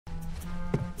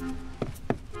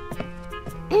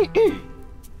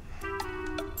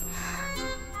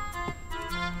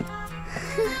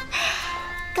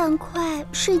赶快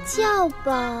睡觉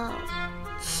吧，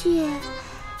妾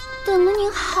等了你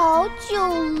好久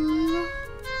了。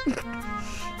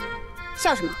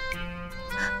笑什么？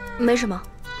没什么，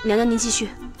娘娘您继续。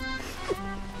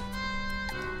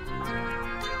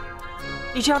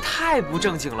你这样太不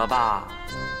正经了吧？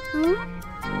嗯，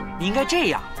你应该这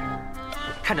样，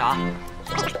看着啊。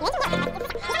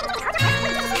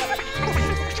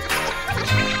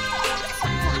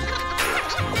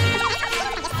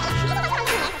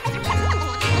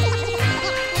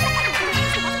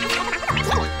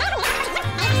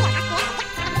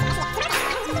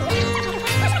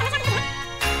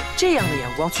这样的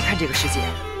眼光去看这个世界，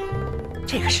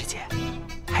这个世界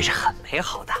还是很美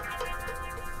好的。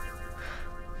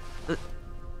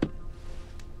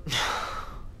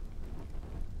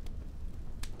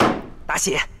大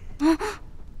喜，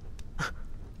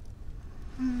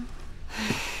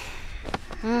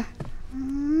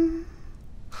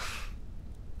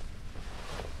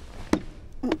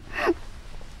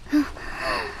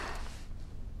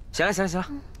行了行了行了，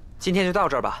今天就到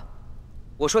这儿吧。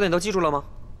我说的你都记住了吗？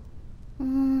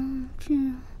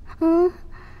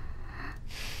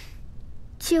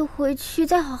借回去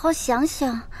再好好想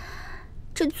想。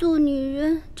这做女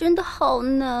人真的好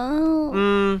难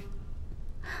哦。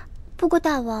不过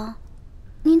大王，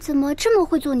您怎么这么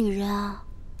会做女人啊？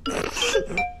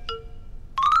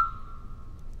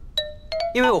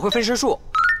因为我会分身术。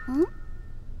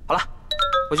好了，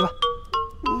回去吧。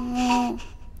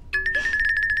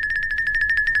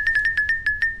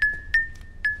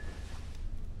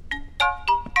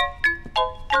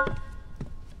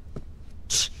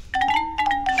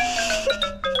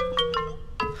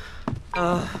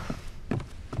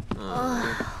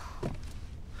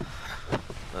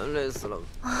累死了！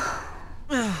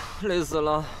哎呀，累死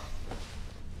了！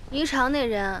霓裳那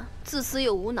人自私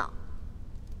又无脑，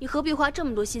你何必花这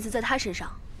么多心思在他身上？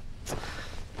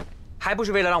还不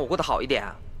是为了让我过得好一点？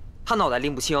他脑袋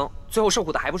拎不清，最后受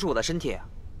苦的还不是我的身体。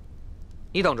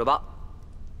你等着吧，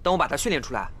等我把他训练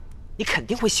出来，你肯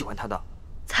定会喜欢他的。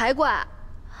才怪！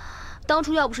当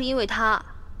初要不是因为他，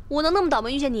我能那么倒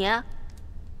霉遇见你？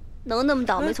能那么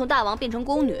倒霉从大王变成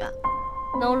宫女，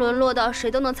能沦落到谁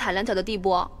都能踩两脚的地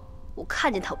步？我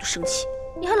看见他我就生气，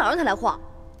你还老让他来晃。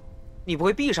你不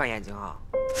会闭上眼睛啊？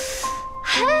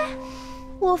嘿，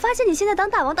我发现你现在当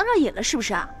大王当上瘾了，是不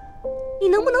是啊？你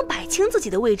能不能摆清自己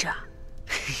的位置啊？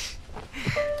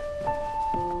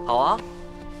好啊，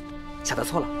小的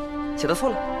错了，小的错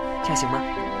了，这样行吗？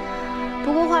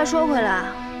不过话说回来，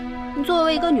你作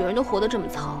为一个女人都活得这么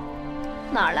糙，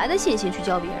哪来的信心去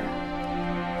教别人？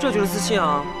这就是自信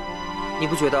啊！你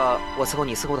不觉得我伺候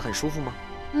你伺候得很舒服吗？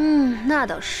那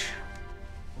倒是。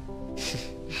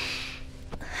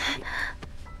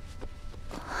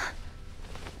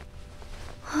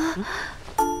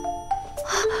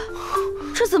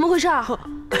这怎么回事啊？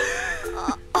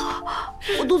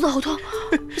我肚子好痛，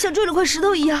像坠了块石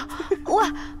头一样。喂，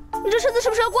你这身子是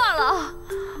不是要挂了？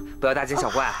不要大惊小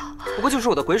怪，不过就是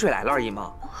我的鬼水来了而已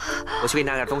嘛。我去给你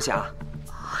拿点东西啊。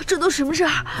这都什么事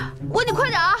儿？喂，你快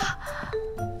点啊！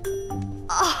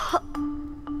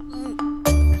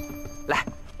来，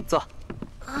坐。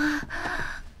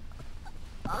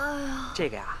这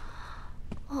个呀，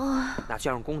拿去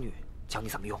让宫女教你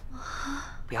怎么用。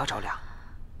不要着凉，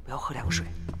不要喝凉水，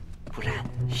不然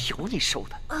有你受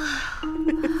的。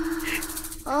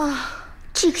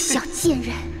这个小贱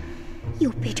人，又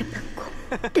背着本宫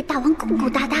对大王勾勾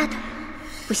搭搭的，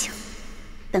不行，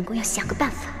本宫要想个办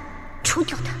法除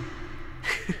掉他。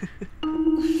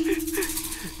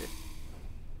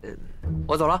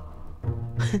我走了。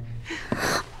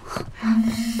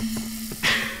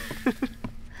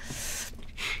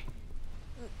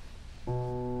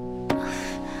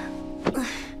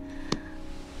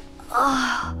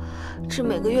这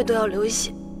每个月都要流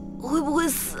血，会不会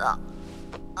死啊？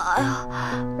哎呀，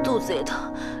肚子也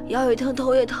疼，腰也疼，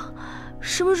头也疼，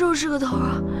什么时候是个头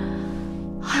啊？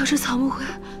还有这草木灰，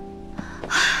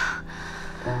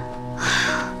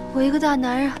我一个大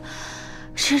男人，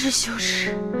真是羞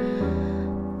耻。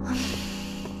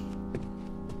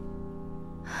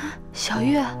小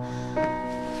月，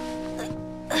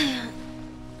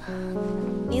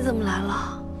你怎么来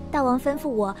了？大王吩咐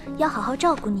我要好好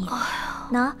照顾你。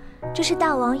喏，这是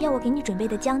大王要我给你准备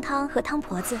的姜汤和汤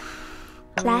婆子。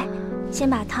来，先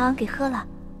把汤给喝了。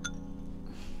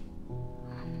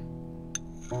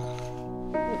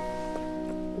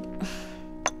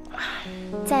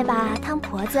再把汤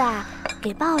婆子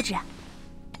给抱着。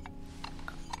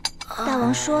大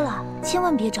王说了，千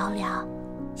万别着凉，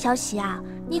小喜啊，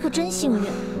你可真幸运，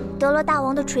得了大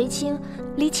王的垂青，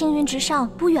离青云直上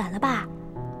不远了吧？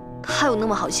他有那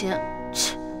么好心？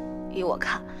切，依我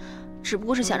看，只不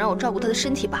过是想让我照顾他的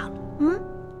身体罢了。嗯，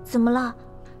怎么了？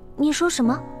你说什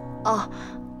么？哦，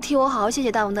替我好好谢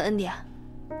谢大王的恩典。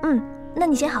嗯，那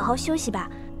你先好好休息吧。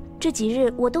这几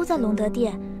日我都在隆德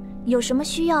殿，有什么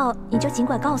需要你就尽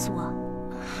管告诉我。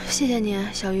谢谢你，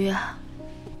小玉。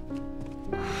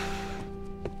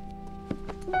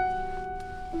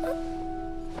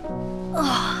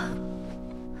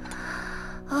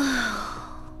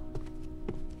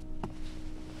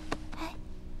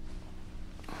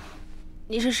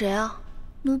你是谁啊？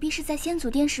奴婢是在先祖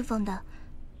殿侍奉的，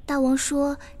大王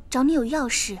说找你有要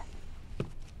事。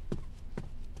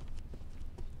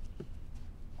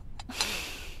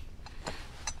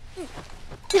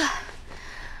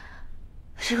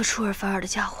这个出尔反尔的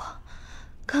家伙，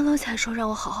刚刚才说让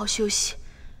我好好休息，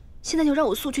现在又让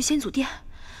我速去先祖殿，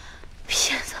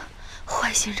骗子，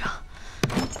坏心肠。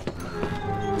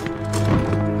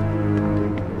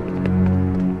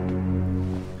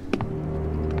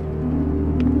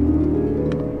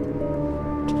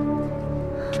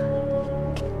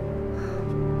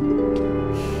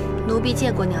奴婢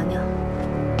见过娘娘。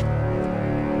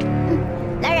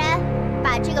来人，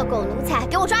把这个狗奴才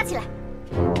给我抓起来！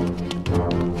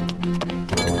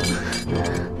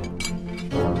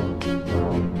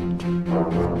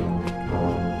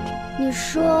你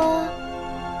说，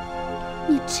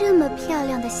你这么漂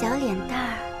亮的小脸蛋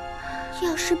儿，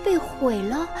要是被毁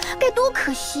了，该多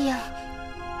可惜呀！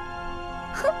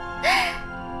哼，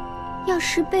要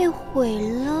是被毁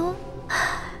了，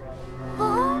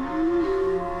啊！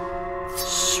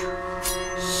咻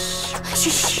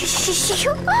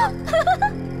咻！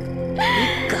你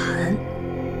敢？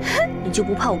你就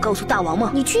不怕我告诉大王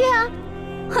吗？你去啊！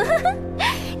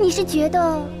你是觉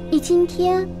得你今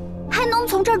天还能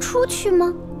从这儿出去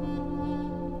吗？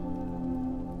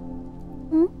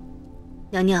嗯，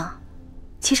娘娘，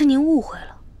其实您误会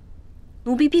了，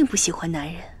奴婢并不喜欢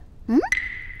男人。嗯，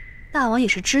大王也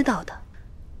是知道的，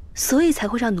所以才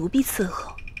会让奴婢伺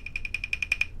候。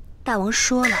大王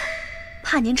说了，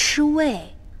怕您吃味。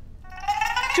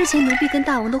之前奴婢跟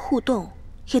大王的互动，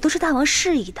也都是大王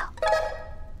示意的，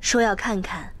说要看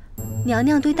看娘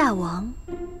娘对大王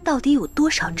到底有多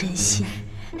少真心。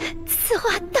此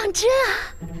话当真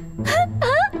啊？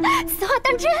此话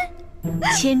当真？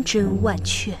千真万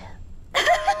确。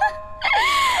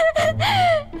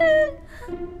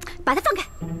把他放开。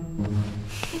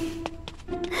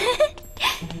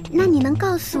那你能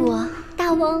告诉我，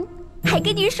大王还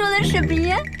跟你说了什么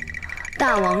呀？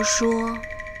大王说，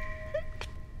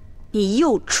你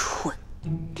又蠢，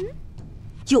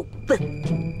又笨，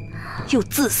又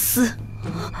自私，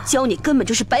教你根本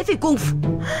就是白费功夫。你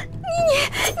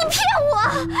骗我！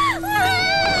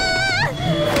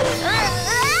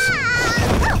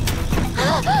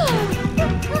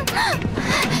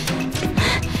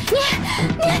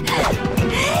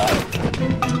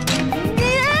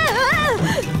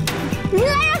你来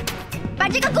人，把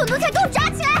这个狗奴才给我抓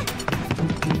起来！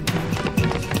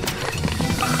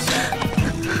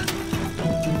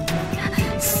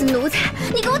死奴才，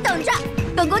你给我等着！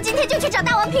本宫今天就去找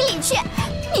大王评理去。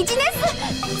你今天死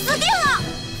定了！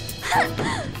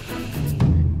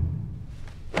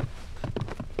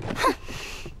哼！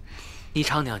霓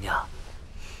裳娘娘，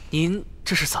您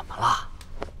这是怎么了？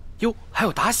哟，还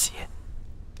有妲喜，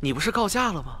你不是告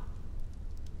假了吗？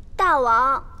大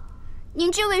王，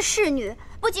您这位侍女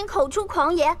不仅口出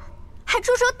狂言，还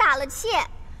出手打了妾，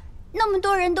那么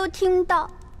多人都听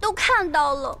到，都看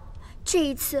到了。这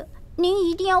一次，您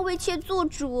一定要为妾做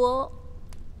主哦。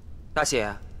大喜，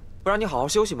不让你好好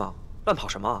休息吗？乱跑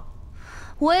什么？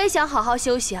我也想好好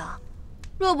休息啊！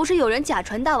若不是有人假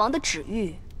传大王的旨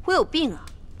谕，我有病啊，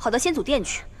跑到先祖殿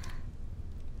去。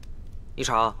霓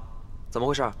裳，怎么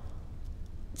回事？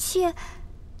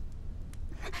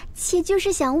妾就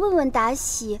是想问问妲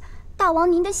喜，大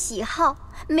王您的喜好，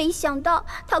没想到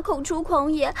他口出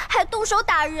狂言，还动手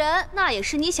打人。那也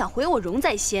是你想毁我容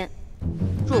在先，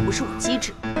若不是我机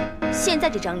智，现在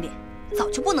这张脸早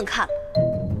就不能看了。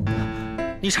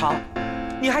霓裳，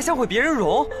你还想毁别人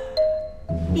容？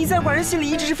你在寡人心里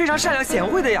一直是非常善良贤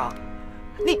惠的呀。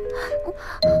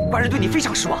寡人对你非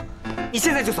常失望，你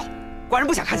现在就走，寡人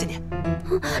不想看见你。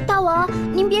大王，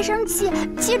您别生气，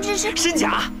妾只是……真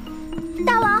假？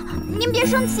大王，您别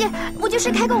生气，我就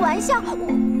是开个玩笑。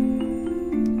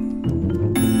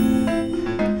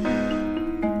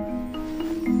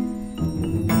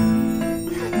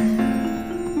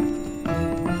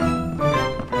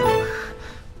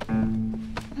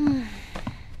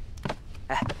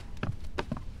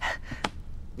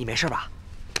你没事吧？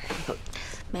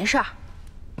没事儿，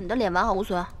你的脸完好无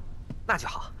损。那就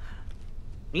好。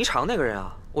霓裳那个人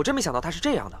啊，我真没想到他是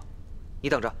这样的。你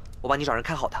等着，我帮你找人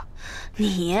看好他。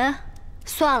你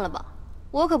算了吧，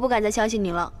我可不敢再相信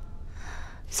你了。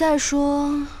再说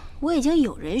我已经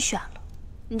有人选了，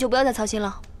你就不要再操心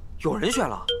了。有人选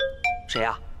了？谁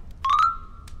呀？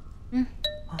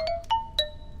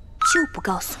就不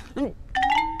告诉你，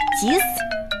急死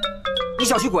你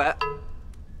小气鬼！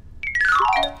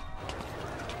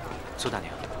苏大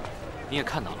娘，你也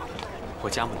看到了，我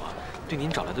家母对您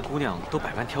找来的姑娘都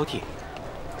百般挑剔。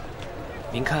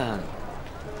您看，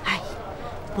哎，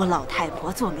我老太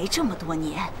婆做媒这么多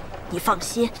年，你放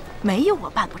心，没有我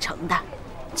办不成的。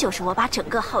就是我把整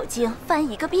个镐京翻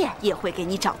一个遍，也会给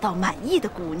你找到满意的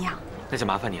姑娘。那就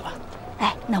麻烦你了。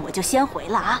哎，那我就先回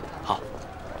了啊。好。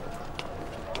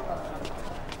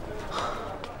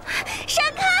闪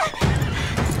开！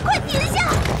快停下！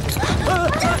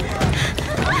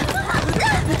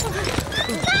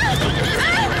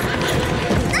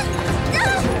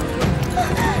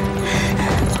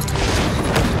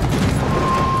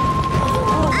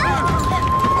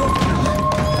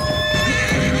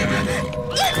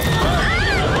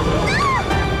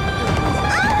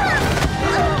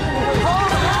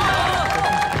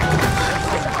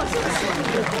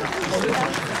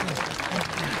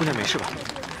姑娘没事吧？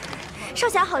少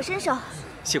侠好身手。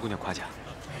谢姑娘夸奖。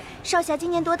少侠今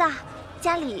年多大？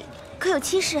家里可有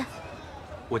妻室？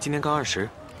我今年刚20，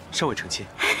尚未成亲。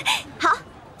好，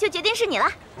就决定是你了。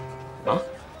啊？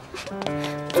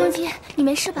宗基，你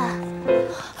没事吧？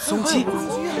宗基，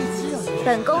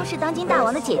本宫是当今大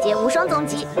王的姐姐无双宗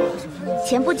基。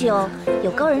前不久有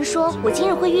高人说我今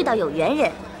日会遇到有缘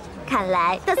人，看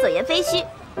来他所言非虚。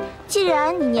既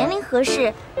然你年龄合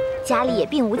适，家里也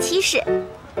并无妻室，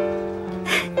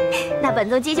那本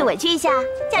宗基就委屈一下，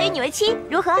嫁与你为妻，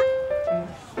如何？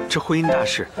这婚姻大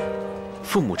事，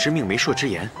父母之命，媒妁之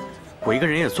言，我一个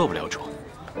人也做不了主。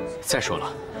再说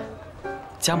了，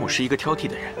家母是一个挑剔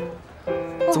的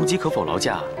人，宗基可否劳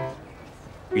驾，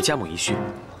与家母一叙？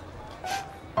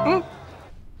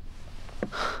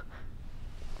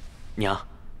娘，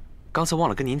刚才忘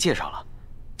了跟您介绍了，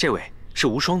这位是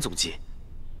无双宗基，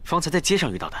方才在街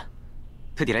上遇到的，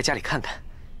特地来家里看看。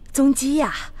宗基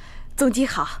呀，宗基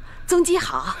好，宗基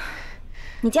好。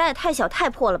你家也太小太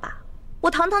破了吧！我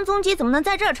堂堂宗基怎么能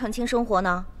在这儿成亲生活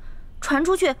呢？传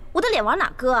出去，我的脸往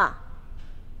哪搁啊？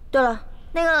对了，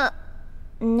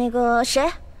那个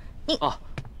谁，你哦，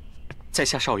在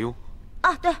下邵雍。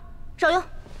啊，对，邵雍。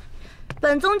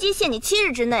本宗基限你7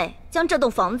日之内将这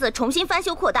栋房子重新翻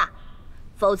修扩大，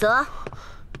否则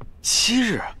7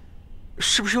日，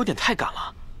是不是有点太赶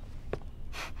了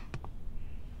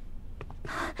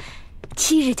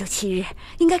？7日就7日，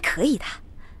应该可以的。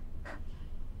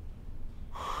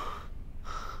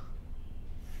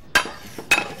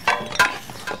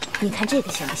你看这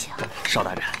个行不行？邵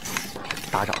大人，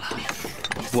打扰了。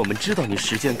我们知道你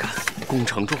时间赶，工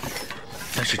程重，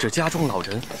但是这家中老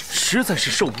人实在是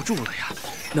受不住了呀。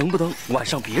能不能晚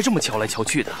上别这么瞧来瞧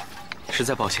去的？实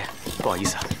在抱歉，不好意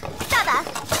思啊。大胆！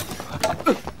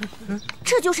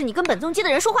这就是你跟本宗基的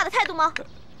人说话的态度吗？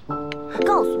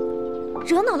告诉你，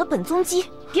惹恼了本宗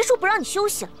基，别说不让你休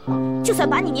息了，就算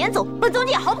把你撵走，本宗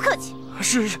基也毫不客气。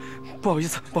是，不好意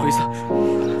思，不好意思。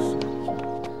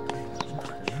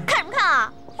看什么看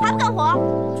啊？还不干活？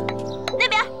那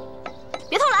边，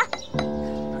别偷懒。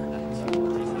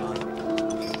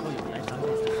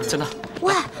在那。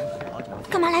喂，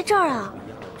干嘛来这儿啊？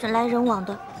人来人往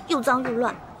的，又脏又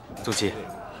乱。宗基，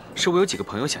是我有几个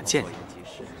朋友想见你，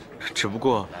只不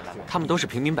过他们都是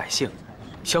平民百姓，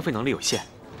消费能力有限，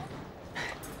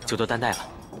就多担待了。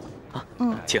啊，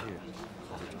请。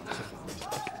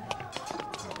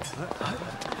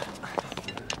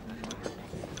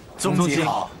宗基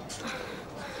好。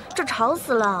这吵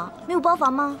死了，没有包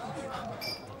房吗？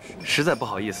实在不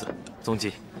好意思，宗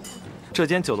基，这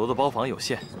间酒楼的包房有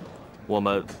限，我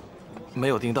们没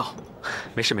有订到。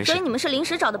没事没事。所以你们是临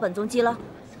时找的本宗基了？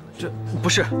这不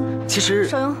是，其实。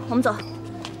邵雍，我们走。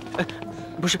哎，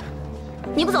不是。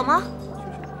你不走吗？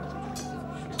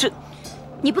这，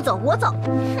你不走，我走。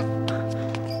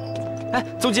哎，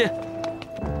宗基，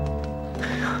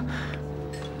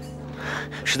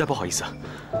实在不好意思啊，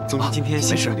宗基今天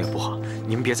心情有点不好，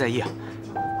你们别在意啊。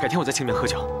改天我再请你们喝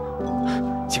酒，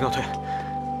请告退。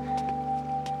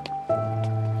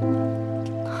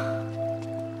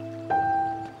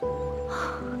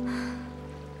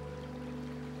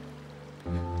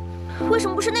为什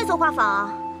么不是内侧画舫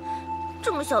啊？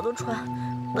这么小的船，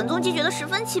本宗基觉得十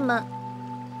分气闷。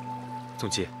宗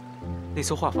基，那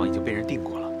艘画舫已经被人订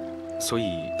过了，所以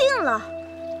定了。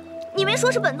你没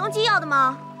说是本宗基要的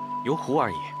吗？游湖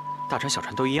而已，大船小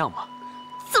船都一样嘛。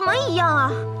怎么一样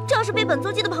啊？这要是被本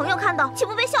宗基的朋友看到，岂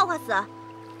不被笑话死？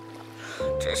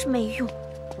真是没用。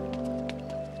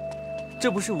这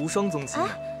不是无双宗基吗？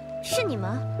是你们？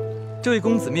这位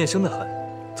公子面生得很，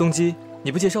宗基，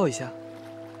你不介绍一下？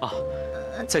啊，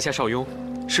在下邵雍，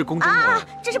是宫中的。啊，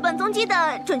这是本宗基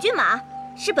的准骏马，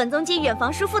是本宗基远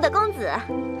房叔父的公子。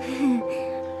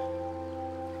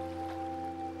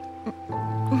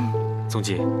宗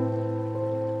基，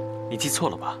你记错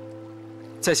了吧？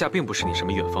在下并不是你什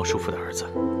么远房叔父的儿子，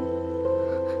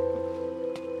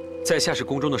在下是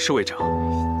宫中的侍卫长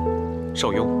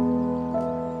邵雍。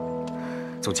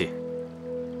宗基，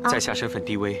在下身份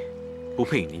低微，不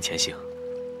配与您前行，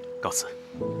告辞。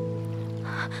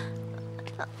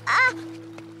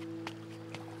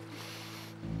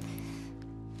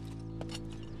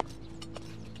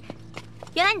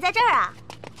原来你在这儿啊！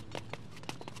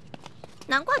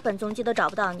难怪本宗基都找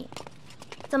不到你，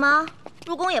怎么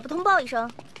入宫也不通报一声？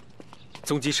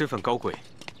宗基身份高贵，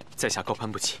在下高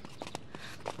攀不起。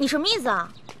你什么意思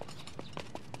啊？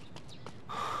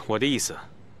我的意思，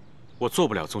我做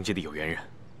不了宗基的有缘人，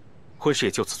婚事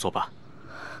也就此作罢。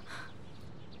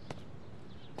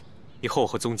以后我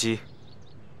和宗基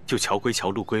就桥归桥，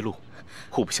路归路，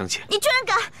互不相欠。你居然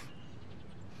敢！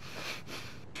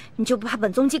你就不怕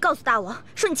本宗基告诉大王，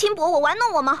说你轻薄我、玩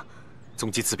弄我吗？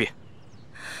宗基自便。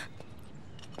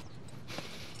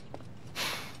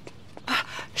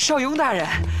邵雍大人，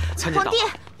参见大王。皇帝，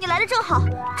你来的正好。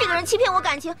这个人欺骗我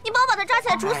感情，你帮我把他抓起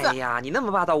来处死。哎呀，你那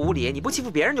么霸道无理，你不欺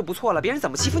负别人就不错了，别人怎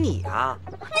么欺负你啊？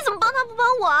你怎么帮他不帮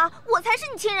我啊？我才是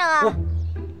你亲人啊！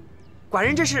寡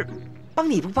人这是帮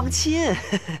你不帮亲。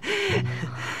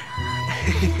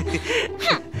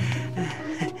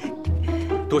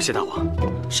多谢大王。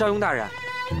邵雍大人，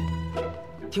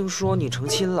听说你成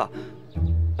亲了，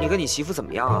你跟你媳妇怎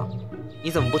么样啊？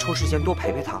你怎么不抽时间多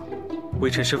陪陪她？微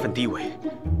臣身份低微，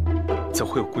怎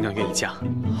会有姑娘愿意嫁？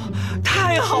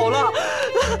太好了！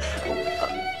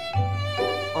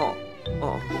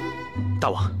大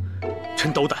王，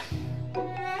臣斗胆，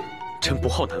臣不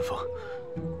好南风，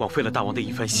枉费了大王的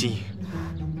一番心意。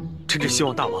臣只希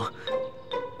望大王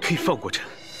可以放过臣，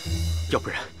要不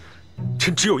然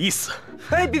臣只有一死。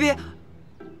哎，别！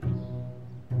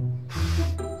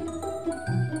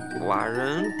寡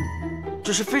人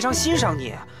只是非常欣赏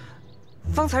你。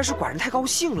方才是寡人太高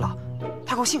兴了，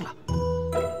太高兴了。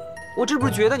我这不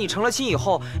是觉得你成了亲以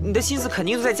后，你的心思肯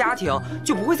定都在家庭，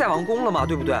就不会再王宫了嘛，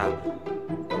对不对？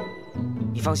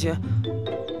你放心，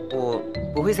我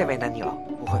不会再为难你了，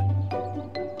不会。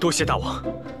多谢大王。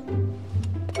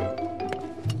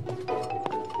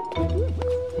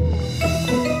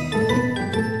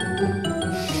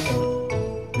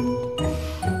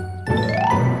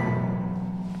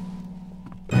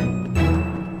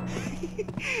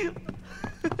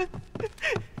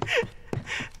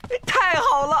太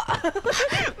好了！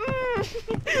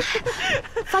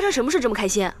发生什么事这么开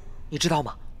心？你知道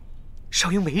吗？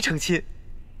邵雍没成亲，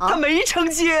他没成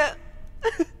亲。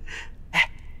哎，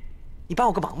你帮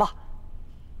我个忙吧，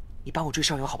你帮我追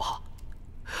邵雍好不好？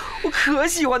我可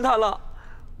喜欢他了，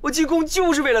我进宫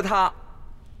就是为了他。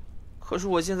可是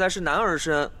我现在是男儿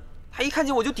身，他一看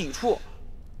见我就抵触。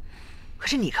可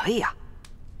是你可以呀，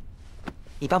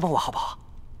你帮帮我好不好？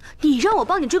你让我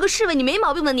帮你追个侍卫，你没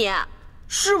毛病吧你？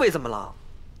侍卫怎么了？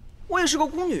我也是个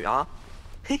宫女啊。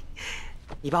嘿，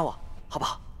你帮我好不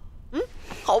好？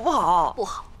好不好？不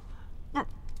好。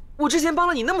我之前帮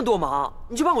了你那么多忙，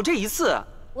你就帮我这一次。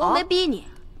我又没逼你，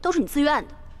都是你自愿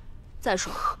的。再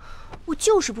说，我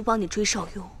就是不帮你追邵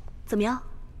雍，怎么样？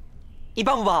你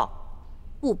帮不帮？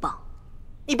不帮。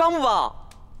你帮不帮？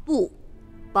不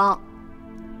帮。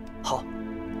好。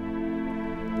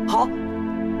好。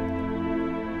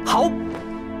好。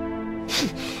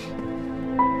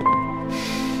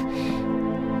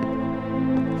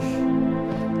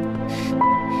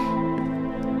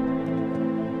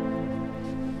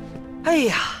哎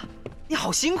呀，你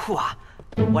好辛苦啊！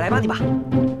我来帮你吧。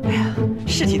哎呀，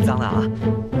是挺脏的啊。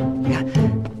你看，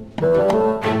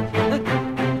哎，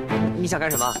你想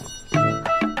干什么？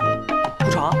铺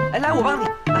床？哎，来，我帮你。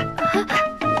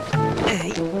哎，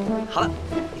好了，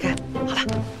你看，好了，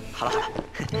好了，好了。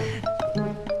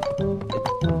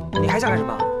你还想干什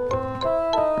么？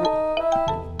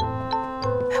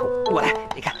我来，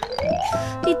你看。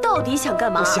你到底想干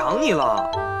嘛？我想你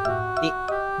了。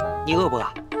你饿不饿？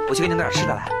我去给你弄点吃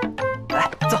的来。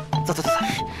来，走，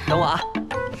等我啊，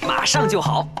马上就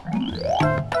好。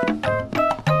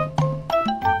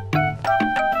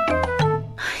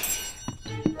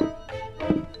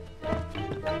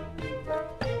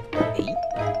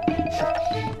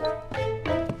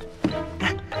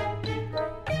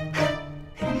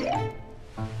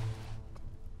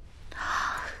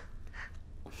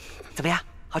怎么样？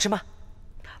好吃吗？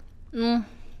嗯，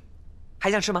还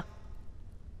想吃吗？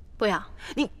不要。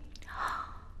你，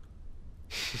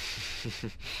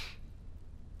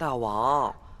大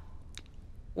王，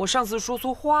我上次说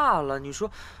错话了。你说，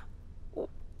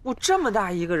我这么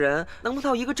大一个人，能碰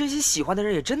到一个真心喜欢的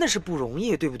人，也真的是不容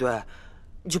易，对不对？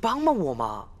你就帮帮我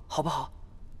嘛，好不好？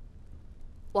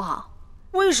不好。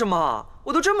为什么？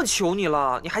我都这么求你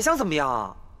了，你还想怎么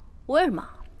样？为什么？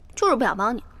就是不想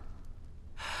帮你。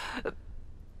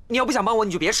你要不想帮我，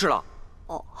你就别吃了。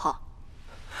哦，好。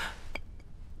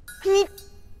你，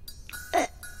哎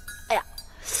呀，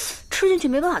吃进去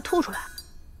没办法吐出来。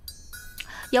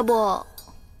要不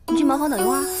你去茅房等一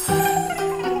会儿？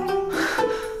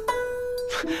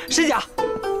谁家？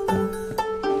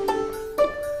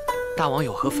大王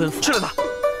有何吩咐？吃了它。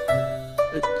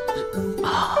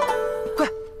快！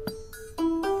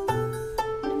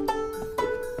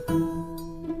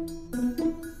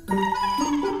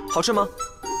好吃吗？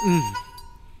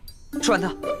吃完它。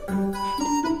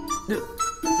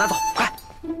拿走，快！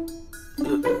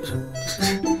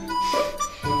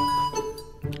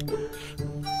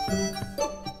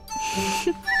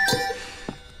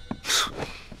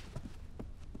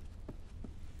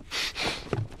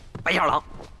白眼狼，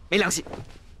没良心，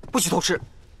不许偷吃！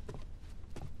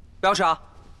不要吃啊，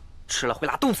吃了会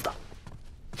拉肚子的。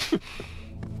哼！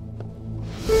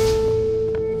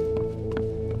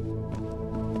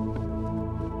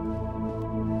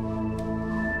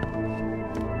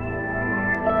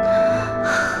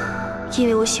因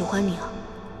为我喜欢你啊，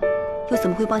又怎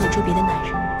么会帮你追别的男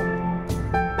人？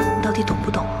你到底懂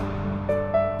不懂啊？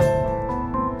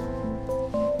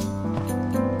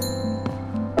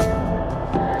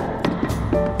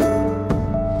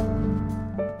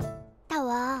大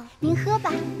王，您喝吧。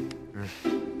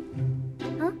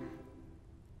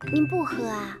您不喝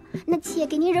啊？那妾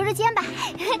给您揉揉肩吧。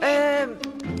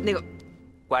那个，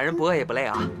寡人不饿也不累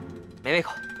啊，没胃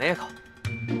口，没胃口。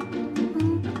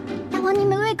大王您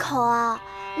没胃口啊？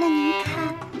那您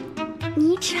看，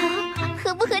霓裳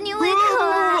合不合您胃口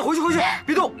啊？回去，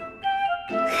别动。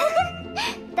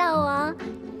大王，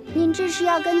您这是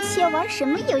要跟妾玩什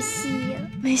么游戏呀？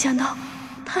没想到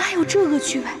他还有这个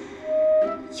趣味。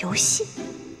游戏？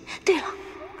对了，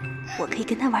我可以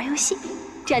跟他玩游戏，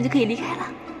这样就可以离开了。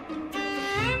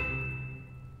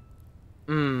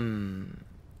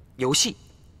游戏，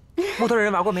木头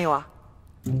人玩过没有啊？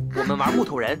我们玩木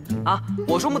头人啊！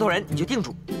我说木头人，你就定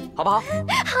住，好不好？好。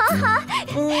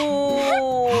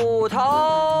木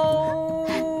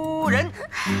头人，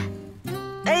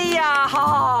哎呀，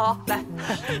好，来，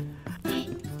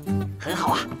很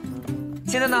好啊。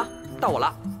现在呢，到我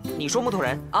了，你说木头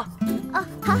人啊？哦，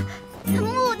好，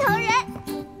木头人，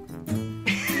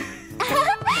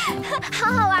好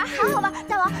好玩，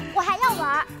大王，我还要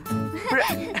玩。不是，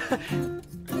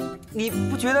你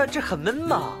不觉得这很闷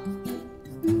吗？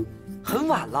很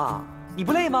晚了，你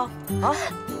不累吗？啊，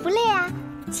不累啊，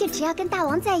妾只要跟大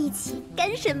王在一起，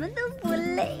干什么都不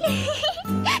累。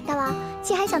大王，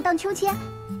妾还想荡秋千，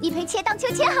你陪妾荡秋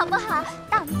千好不好？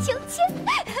荡秋千。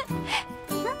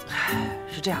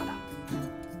是这样的，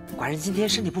寡人今天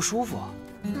身体不舒服。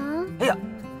哎呀，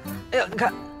你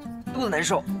看，肚子难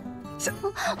受，下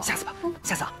次吧，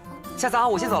下次啊，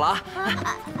我先走了啊。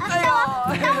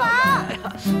大王，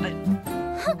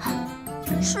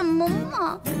什么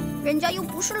嘛，人家又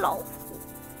不是老虎。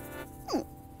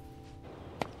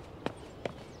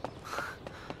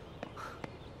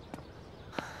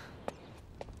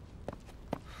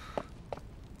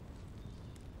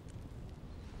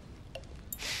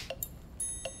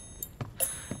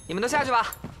你们都下去吧。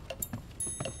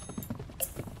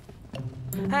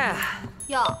哎，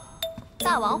哟，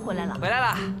大王回来了。回来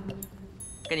了。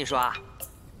跟你说啊，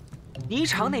霓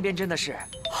裳那边真的是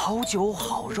好酒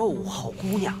好肉好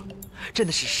姑娘，真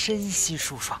的是身心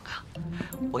舒爽啊。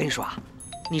我跟你说啊，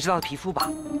你知道皮肤吧，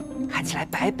看起来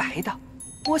白白的，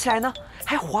摸起来呢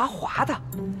还滑滑的，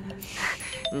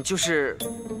就是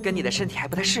跟你的身体还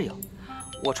不太适应。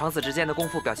我闯死之间的功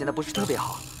夫表现得不是特别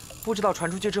好，不知道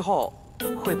传出去之后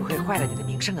会不会坏了你的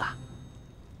名声啊？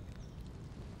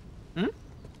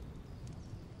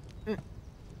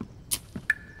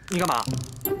你干嘛？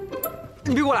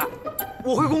你别过来！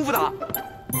我会功夫的。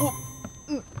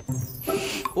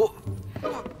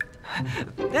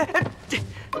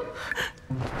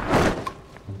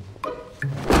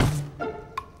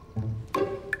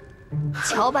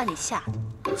瞧把你吓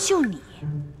的，就你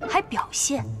还表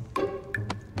现？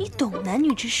你懂男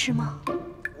女之事吗？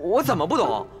我怎么不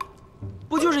懂？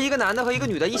不就是一个男的和一个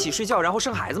女的一起睡觉，然后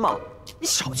生孩子吗？你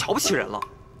少瞧不起人了。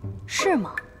是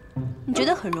吗？你觉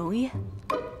得很容易？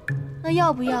那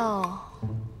要不要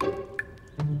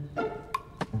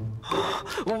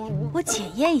我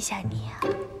检验一下你啊。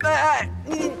哎，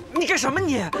你干什么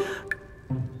你？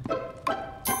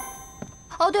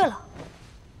哦，对了，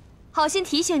好心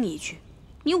提醒你一句，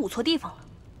你捂错地方了。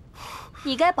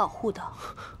你该保护的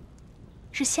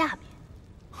是下面。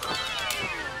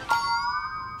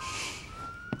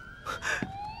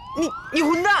你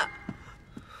混蛋！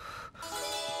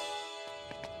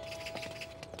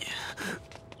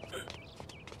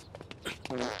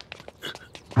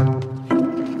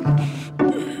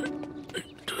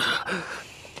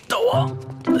大王，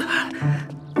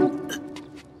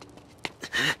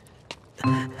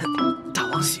大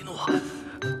王息怒，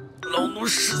老奴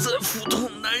实在腹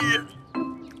痛难忍，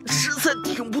实在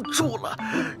挺不住了，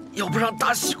要不让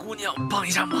大喜姑娘帮一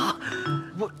下忙？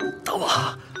大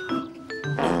王，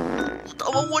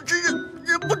我真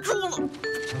忍不住了。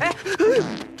哎，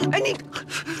你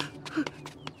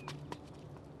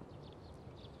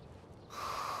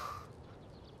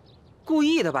故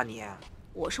意的吧你？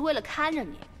我是为了看着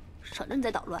你，省得你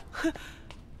再捣乱。哼，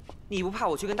你不怕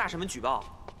我去跟大臣们举报，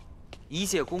一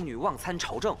介宫女妄参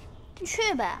朝政？你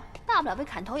去呗，大不了被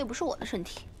砍头，也不是我的身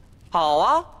体。好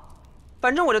啊，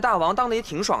反正我这大王当的也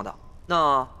挺爽的，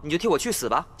那你就替我去死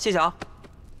吧，谢谢啊。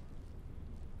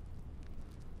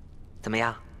怎么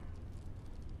样？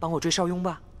帮我追邵雍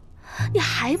吧。你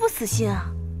还不死心啊？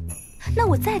那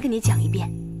我再跟你讲一遍，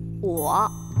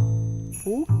我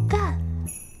不干。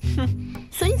哼，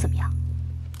随你怎么样。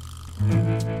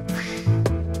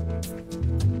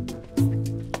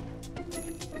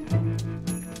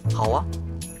好啊，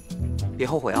别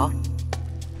后悔啊。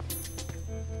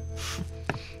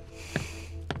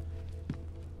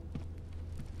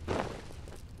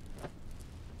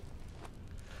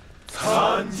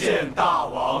参见大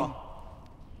王。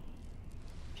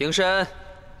平身。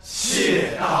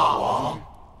谢大王。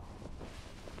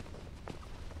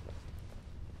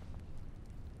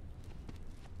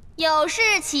有事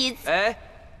起。哎，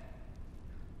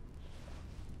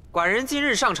寡人今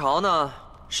日上朝呢，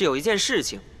是有一件事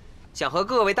情，想和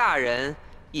各位大人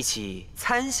一起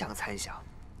参详参详。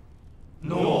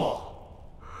诺。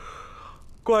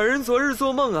寡人昨日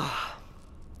做梦啊，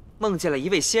梦见了一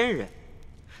位仙人，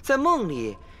在梦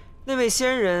里，那位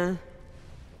仙人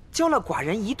教了寡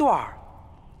人一段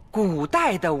古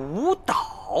代的舞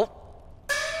蹈。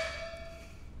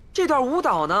这段舞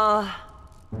蹈呢，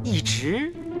一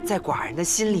直在寡人的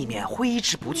心里面挥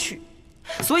之不去，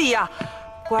所以呀，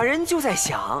寡人就在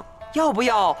想，要不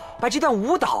要把这段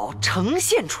舞蹈呈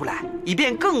现出来，以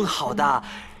便更好的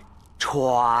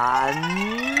传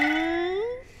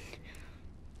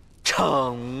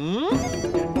承。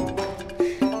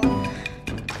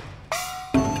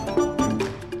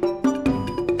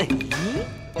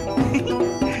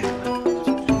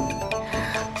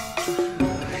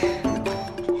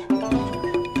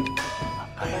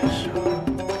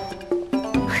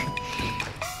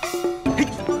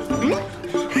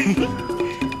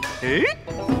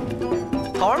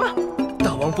好玩吗？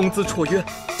大王风姿绰约，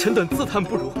臣等自叹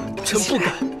不如，臣不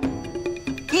敢。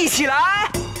一起来！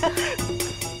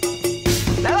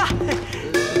来吧！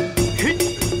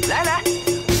来来！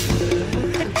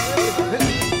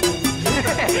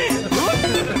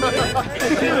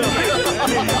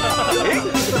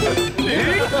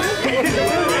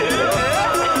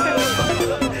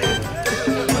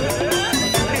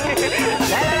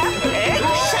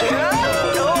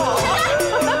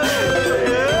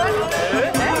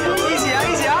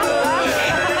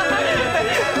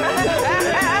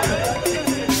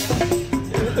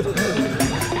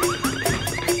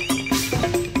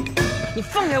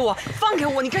放开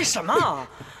我！你干什么？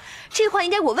这话应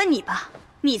该我问你吧？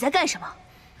你在干什么？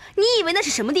你以为那是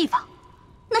什么地方？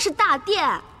那是大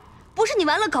殿，不是你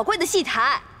玩乐搞怪的戏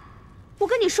台。我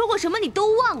跟你说过什么，你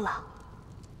都忘了，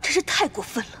真是太过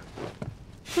分了。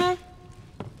哼！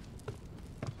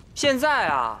现在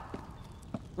啊，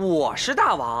我是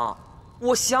大王，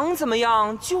我想怎么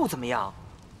样就怎么样，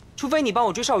除非你帮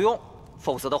我追邵雍，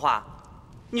否则的话，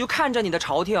你就看着你的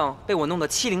朝廷被我弄得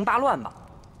七零八乱吧。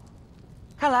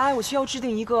看来我需要制定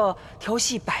一个调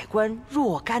戏百官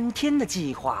若干天的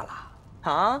计划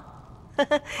了啊！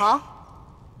好，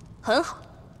很好。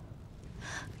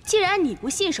既然你不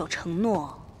信守承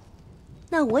诺，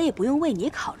那我也不用为你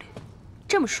考虑。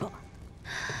这么说吧，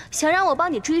想让我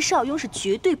帮你追邵雍是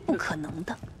绝对不可能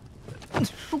的。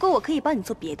不过我可以帮你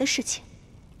做别的事情，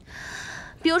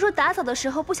比如说打扫的时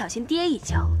候不小心跌一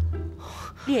跤，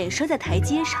脸摔在台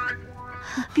阶上；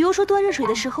比如说端热水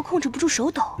的时候控制不住手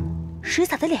抖，水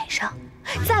洒在脸上；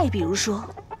再比如说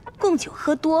供酒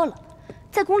喝多了，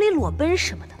在宫里裸奔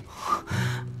什么的。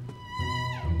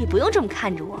你不用这么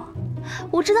看着我，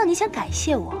我知道你想感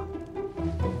谢我。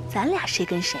咱俩谁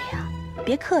跟谁呀？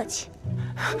别客气。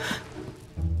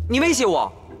你威胁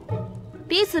我？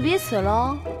彼此彼此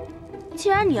喽。既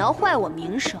然你要坏我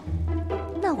名声，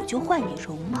那我就坏你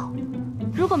容貌。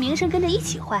如果名声跟着一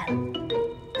起坏了，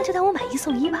那就当我买1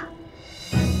送1吧。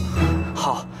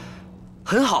好，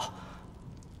很好。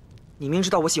你明知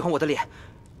道我喜欢我的脸，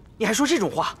你还说这种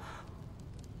话，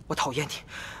我讨厌你，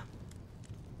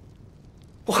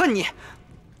我恨你，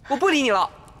我不理你了。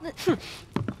哼！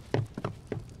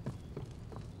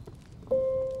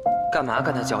干嘛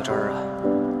跟他较真儿啊？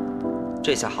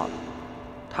这下好了，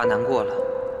他难过了，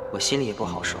我心里也不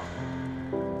好受。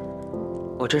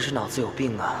我真是脑子有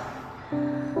病啊！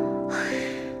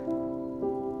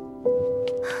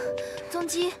宗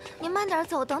基，你慢点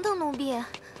走，等等奴婢。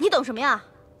你懂什么呀？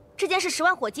这件事10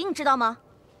万火急，你知道吗？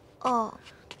哦。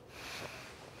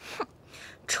哼，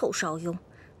臭邵雍，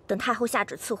等太后下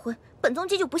旨赐婚，本宗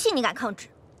基就不信你敢抗旨。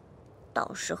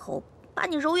到时候把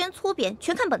你揉圆搓扁，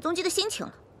全看本宗基的心情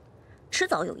了。迟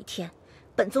早有一天，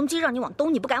本宗基让你往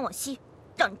东，你不敢往西；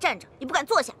让你站着，你不敢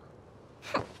坐下。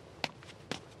哼！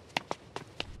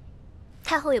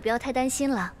太后也不要太担心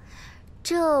了，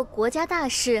这国家大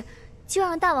事就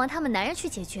让大王他们男人去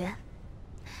解决，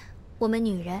我们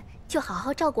女人就好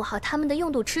好照顾好他们的用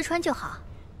度吃穿就好。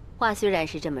话虽然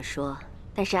是这么说，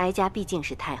但是哀家毕竟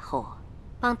是太后，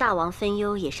帮大王分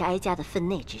忧也是哀家的分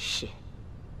内之事。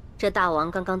这大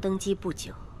王刚刚登基不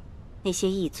久，那些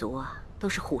异族啊都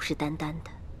是虎视眈眈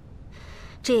的，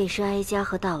这也是哀家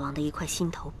和大王的一块心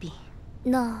头病。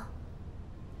那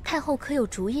太后可有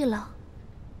主意了？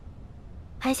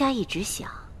哀家一直想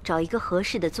找一个合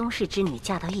适的宗室之女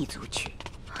嫁到异族去，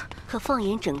可放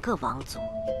眼整个王族，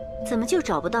怎么就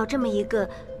找不到这么一个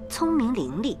聪明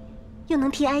伶俐，又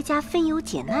能替哀家分忧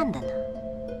解难的呢？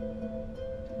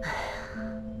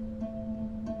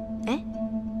哎，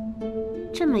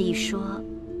这么一说，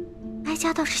哀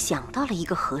家倒是想到了一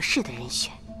个合适的人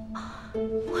选。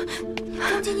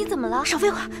宗基，你怎么了？少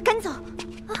废话，赶紧走！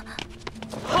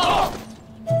好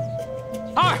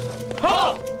，2，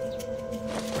好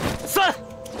，3，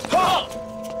好。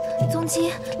宗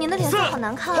基，您的脸色好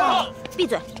难看啊！闭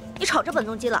嘴，你吵着本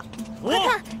宗基了。快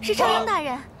看，是邵雍大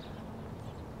人。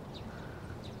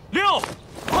6，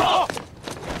好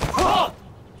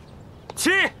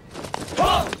，7，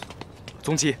好，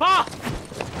宗基8，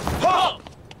好。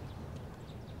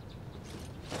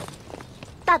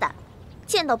大胆，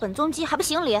见到本宗基还不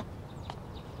行礼？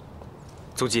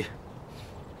宗基，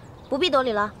不必多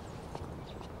礼了。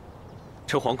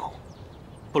臣惶恐，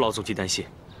不劳宗基担心。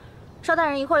邵大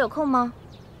人一会儿有空吗？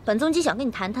本宗基想跟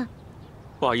你谈谈。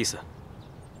不好意思，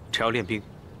臣要练兵。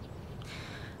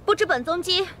不知本宗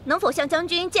基能否向将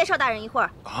军介绍大人一会儿？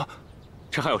啊，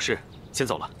臣还有事，先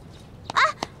走了。哎，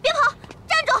别跑，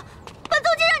站住！本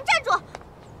宗基让你站住！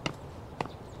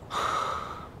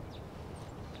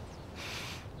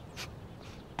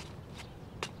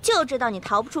就知道你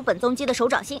逃不出本宗基的手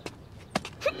掌心。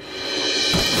哼！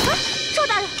啊，邵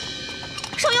大人，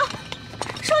邵雍，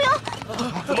邵雍！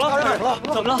怎么了？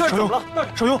怎么了？邵雍，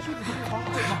邵雍，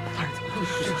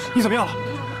你怎么样了？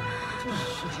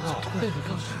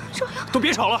邵雍，都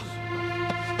别吵了！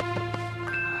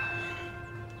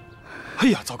哎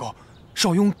呀，糟糕，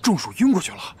邵雍中暑晕过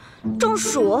去了。中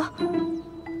暑？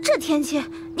这天气，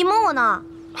你蒙我呢？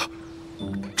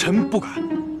臣不敢。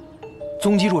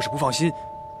宗基若是不放心，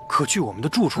可去我们的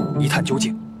住处一探究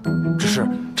竟。只是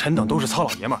臣等都是糙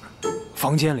老爷们儿，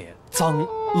房间里脏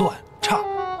乱差，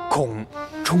恐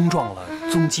冲撞了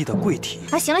宗基的贵体。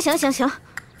啊，行了行了行了行了，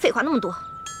废话那么多，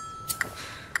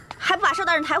还不把邵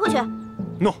大人抬回去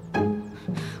 ？No。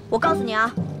我告诉你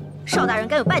啊，邵大人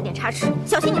该有半点差池，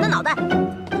小心你的脑袋。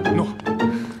No。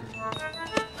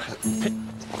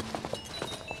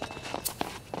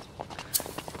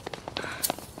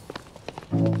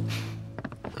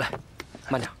来，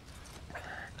慢点。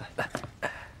来。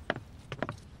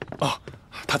啊，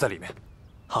他在里面。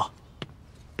好。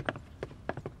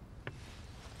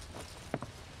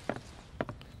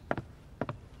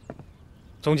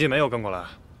宗基没有跟过来。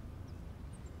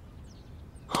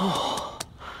哦，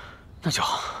那就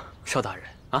好。邵大人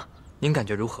啊，您感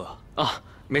觉如何？啊，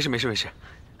没事没事没事，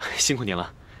辛苦您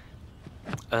了。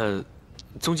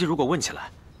宗基如果问起来，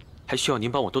还需要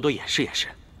您帮我多多演示演示。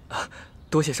啊，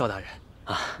多谢邵大人。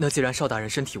啊，那既然邵大人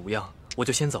身体无恙，我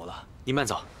就先走了。您慢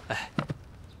走。哎，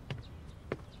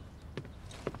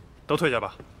都退下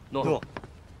吧。诺。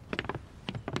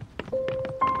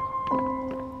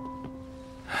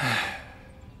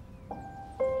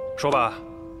说吧，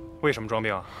为什么装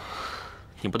病啊？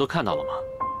你不都看到了吗？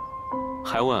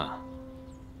还问啊？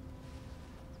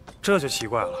这就奇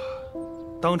怪了。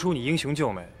当初你英雄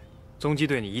救美，宗基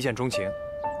对你一见钟情，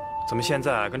怎么现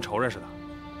在跟仇人似的？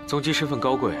宗基身份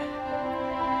高贵，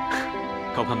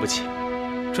高攀不起。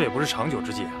这也不是长久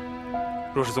之计啊！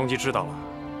若是宗基知道了，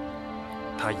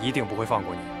他一定不会放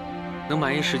过你。能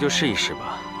瞒一时就试一试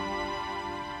吧。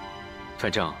反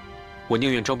正我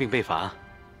宁愿装病被罚，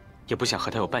也不想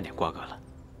和他有半点瓜葛了。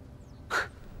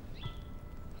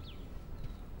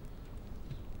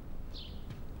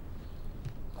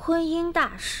婚姻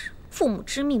大事，父母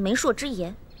之命，媒妁之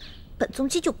言，本宗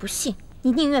基就不信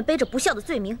你宁愿背着不孝的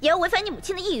罪名，也要违反你母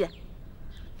亲的意愿。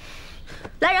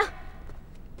来人！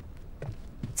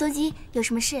宗基有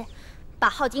什么事？把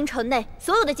镐京城内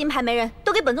所有的金牌媒人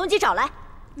都给本宗基找来。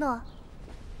诺。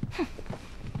哼。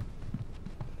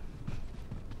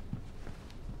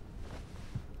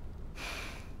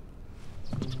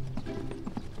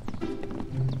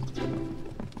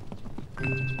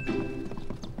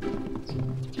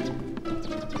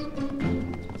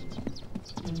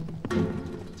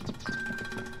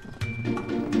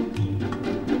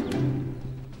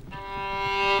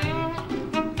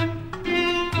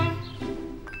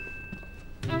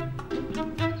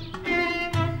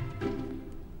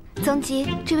宗基，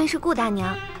这位是顾大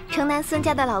娘，城南孙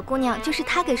家的老姑娘，就是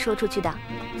她给说出去的。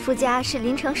夫家是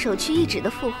临城首屈一指的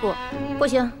富户。不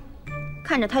行，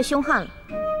看着太凶悍了，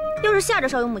要是吓着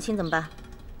少勇母亲怎么办？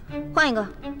换一个。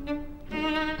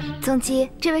宗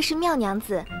基，这位是妙娘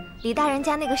子，李大人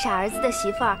家那个傻儿子的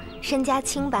媳妇儿，身家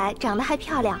清白，长得还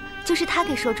漂亮，就是她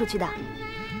给说出去的。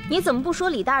你怎么不说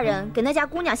李大人给那家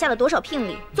姑娘下了多少聘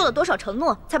礼，做了多少承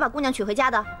诺，才把姑娘娶回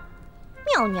家的？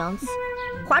妙娘子，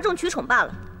哗众取宠罢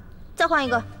了。再换一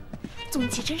个。宗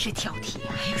基真是挑剔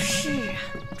啊！哎呦，是啊，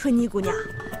春妮姑娘，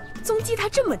宗基他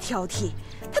这么挑剔，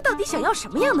他到底想要什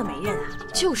么样的媒人啊？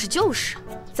就是。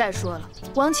再说了，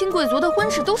王亲贵族的婚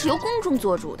事都是由公众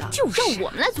做主的，让我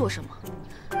们来做什么？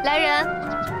来人，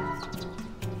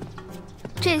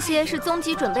这些是宗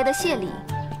基准备的谢礼。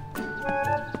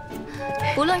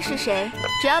不论是谁，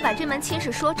只要把这门亲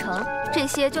事说成，这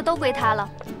些就都归他了。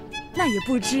那也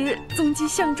不知宗基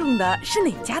相中的是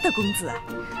哪家的公子啊？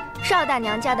邵大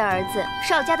娘家的儿子，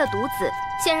邵家的独子，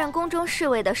现任宫中侍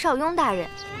卫的邵雍大人。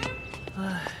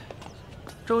唉，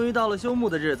终于到了休沐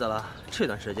的日子了，这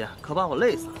段时间可把我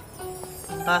累死了。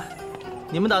哎，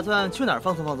你们打算去哪儿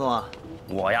放松放松啊？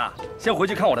我呀，先回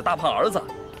去看我的大胖儿子，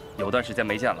有段时间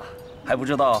没见了，还不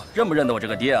知道认不认得我这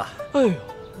个爹啊。哎呦，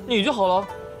你就好了，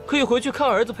可以回去看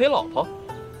儿子陪老婆，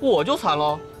我就惨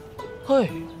了。哎，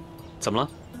怎么了？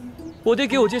我爹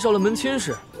给我介绍了门亲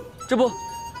事，这不。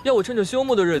要我趁着休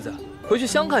沐的日子回去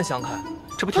相看相看，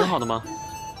这不挺好的吗？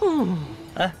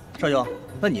哎，少勇，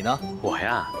那你呢？我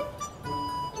呀，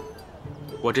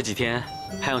我这几天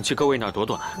还想去各位那儿躲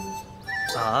躲呢。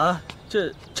啊，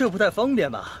这不太方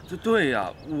便吧？对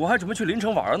呀，我还准备去临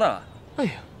城玩呢。哎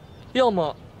呀，要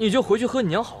么你就回去和你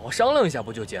娘好好商量一下，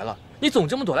不就结了？你总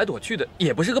这么躲来躲去的，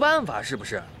也不是个办法，是不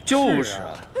是？就是啊，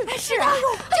是啊，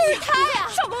就是他呀，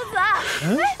少公子。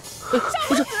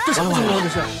不是，这什么情况？这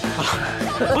是？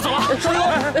我走了，少勇，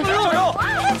少勇，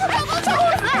少公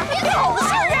子，别跑啊！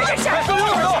这是少勇，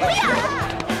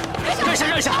让一下，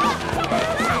让一下！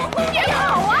别跑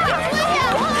啊！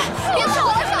别走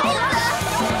了，少公子！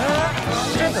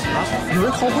这怎么了？有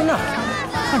人逃婚呢？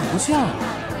看着不像啊！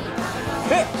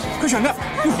哎，快闪开！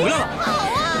又回来了！跑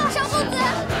啊，少公子！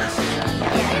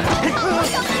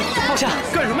放下！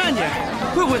干什么呀你？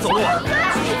会不会走路啊？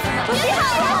别跑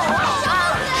啊！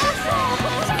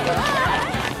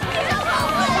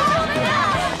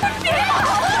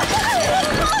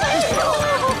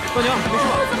大娘，没事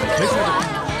吧？没事吧？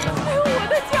哎呦，我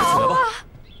的脚啊！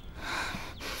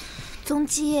宗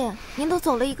基，您都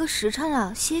走了1个时辰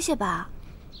了，歇歇吧。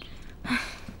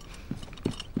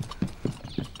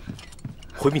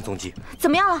回禀宗基，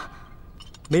怎么样了？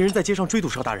没人在街上追堵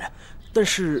邵大人，但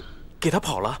是给他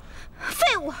跑了。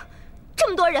废物！这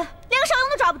么多人，连个邵雍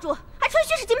都抓不住，还吹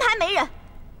嘘是金牌媒人。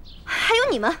还有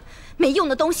你们，没用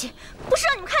的东西，不是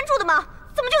让你们看住的吗？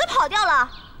怎么就给跑掉了？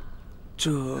这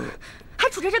还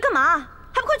杵在这干嘛？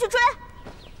还不快去追！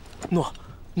诺，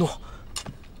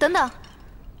等等，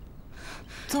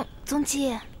宗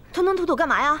基，吞吞吐吐干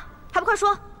嘛呀？还不快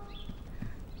说！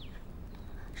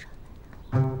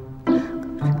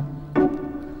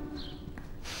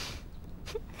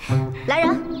来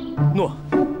人！诺。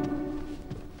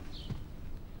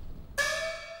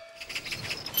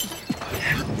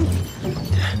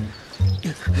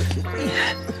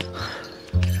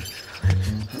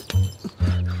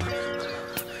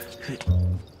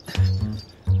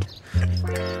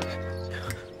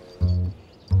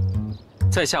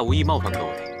在下无意冒犯各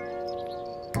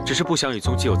位，只是不想与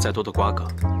宗基有再多的瓜葛，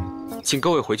请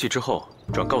各位回去之后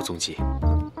转告宗基，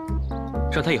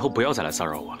让他以后不要再来骚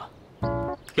扰我了，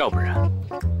要不然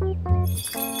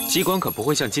机关可不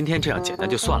会像今天这样简单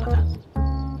就算了的。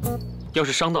要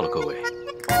是伤到了各位，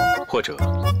或者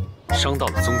伤到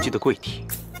了宗基的贵体，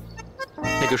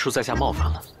那就恕在下冒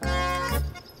犯了。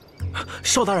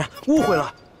邵大人误会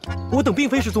了，我等并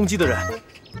非是宗基的人，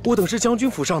我等是将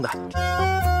军府上的。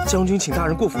将军请大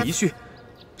人过府一叙，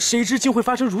谁知竟会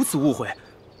发生如此误会。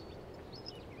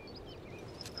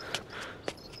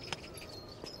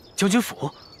将军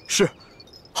府是，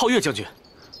皓月将军，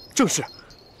正是。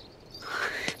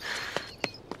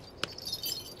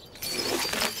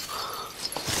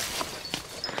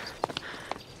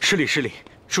失礼失礼，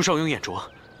恕少庸眼拙，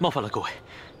冒犯了各位。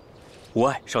无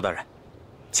碍，邵大人，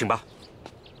请吧。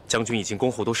将军已经恭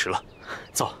候多时了，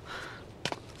走。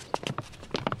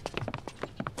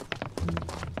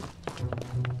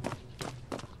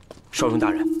少庸大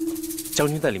人，将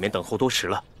军在里面等候多时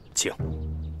了，请。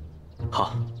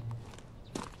好。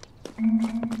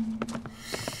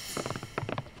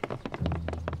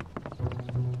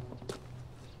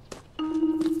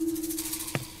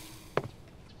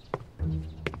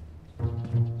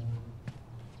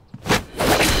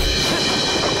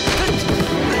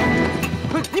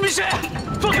你们谁？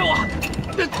放开我！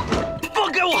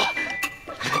放开我！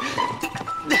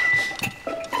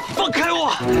放开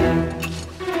我！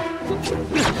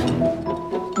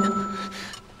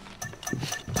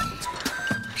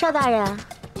邵大人，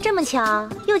这么巧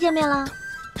又见面了。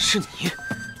是你，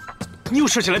你又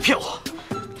设计来骗我！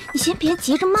你先别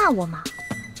急着骂我嘛，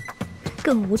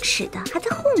更无耻的还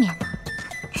在后面呢。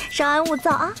稍安勿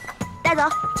躁啊，带走。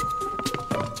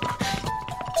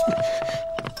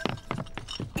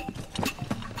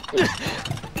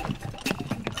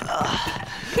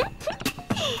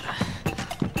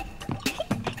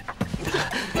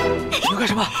你干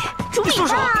什么？煮米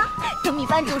饭啊！等米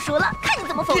饭煮熟了，看你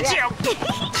怎么否认。别这样！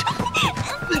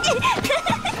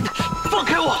放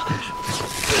开我！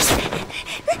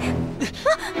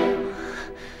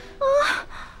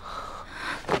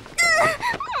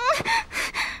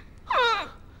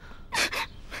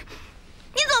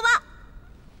你走吧。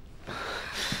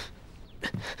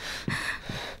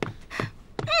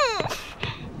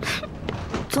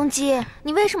宗基，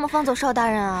你为什么放走邵大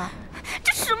人啊？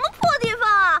这什么破地方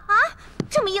啊！啊，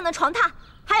这么硬的床榻，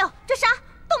还有这纱，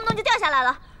动不动就掉下来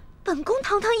了。本宫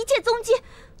堂堂一介宗基，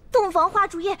洞房花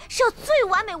烛夜是要最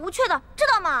完美无缺的，知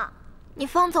道吗？你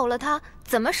放走了他，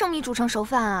怎么生米煮成熟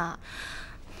饭啊？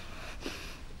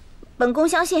本宫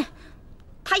相信，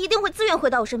他一定会自愿回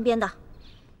到我身边的。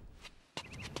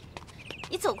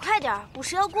你走快点，午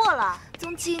时要过了。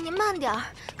宗基，你慢点，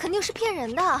肯定是骗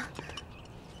人的。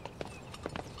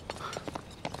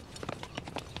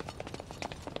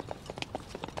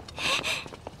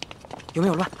有没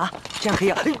有乱啊？这样可以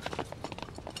啊！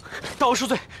大王恕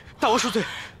罪，大王恕罪。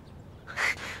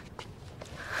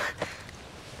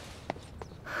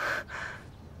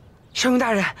少庸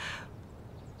大人，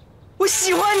我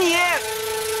喜欢你。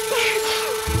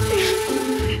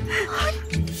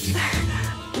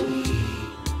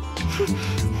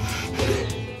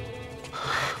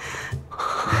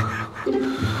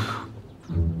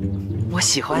我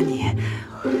喜欢你，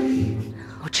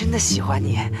我真的喜欢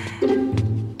你。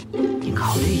你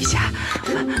考虑一下。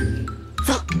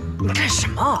走，你干什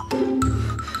么？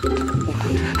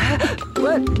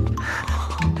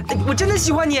我真的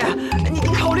喜欢你，你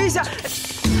考虑一下。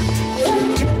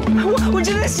我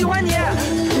真的喜欢你。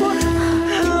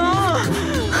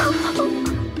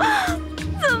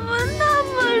怎么那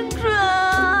么准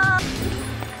啊？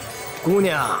姑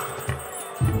娘，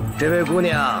这位姑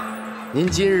娘，您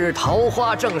今日桃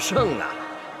花正盛啊！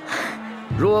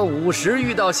若午时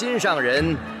遇到心上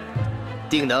人，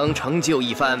定能成就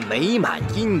一番美满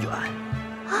姻缘。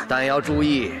但要注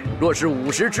意，若是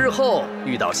午时之后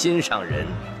遇到心上人，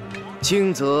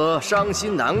轻则伤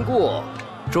心难过，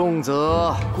重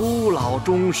则孤老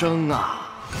终生啊！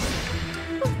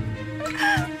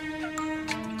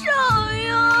赵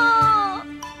庸，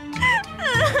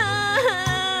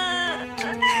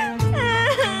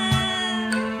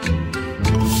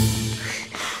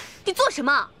你做什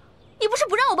么？你不是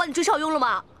不让我帮你追邵庸了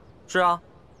吗？是啊，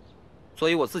所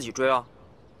以我自己追啊。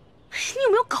你有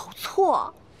没有搞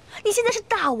错？你现在是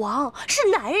大王，是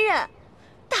男人，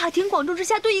大庭广众之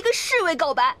下对一个侍卫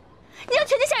告白，你让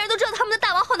全天下人都知道他们的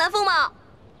大王好难疯吗？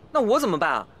那我怎么办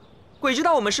啊？鬼知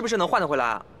道我们是不是能换得回来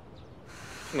啊？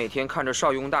每天看着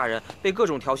邵庸大人被各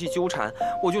种调戏纠缠，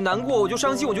我就难过，我就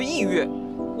伤心，我就抑郁。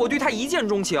我对他一见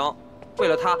钟情，为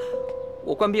了他，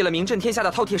我关闭了名震天下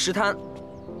的饕餮食摊。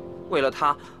为了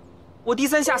他，我低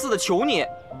三下四的求你。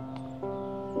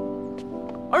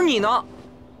而你呢，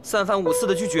三番五次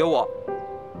的拒绝我。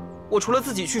我除了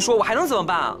自己去说，我还能怎么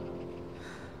办啊？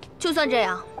就算这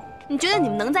样，你觉得你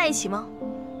们能在一起吗？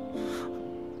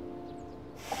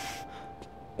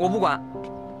我不管，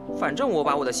反正我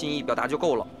把我的心意表达就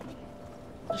够了。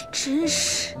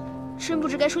你真不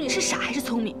知该说你是傻还是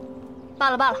聪明。罢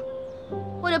了，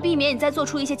为了避免你再做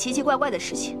出一些奇奇怪怪的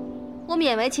事情，我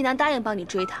勉为其难答应帮你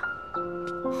追她。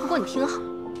不过你听好，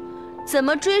怎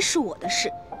么追是我的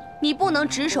事，你不能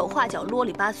指手画脚、啰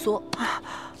里吧嗦。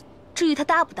至于他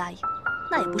答不答应，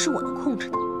那也不是我能控制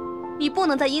的。你不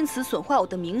能再因此损坏我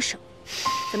的名声，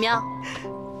怎么样？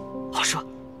好说，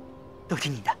都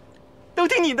听你的，都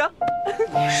听你的。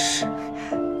是。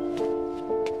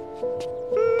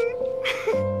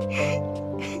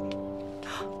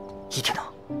一定能，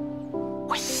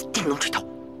我一定能追到。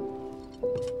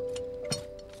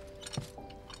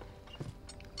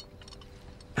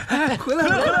哎，回来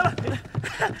了！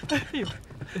哎呦，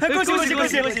恭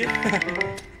喜！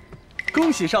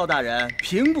恭喜邵大人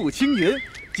平步青云，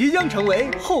即将成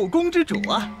为后宫之主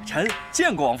啊！臣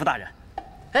见过王夫大人。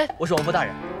哎，我说王夫大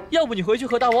人，要不你回去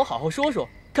和大王好好说说，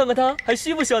看看他还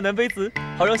需不需要南妃子，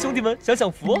好让兄弟们享享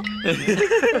福哦。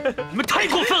你们太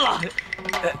过分了！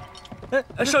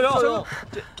少雍，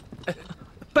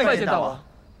拜见大王。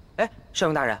哎，少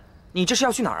雍大人，你这是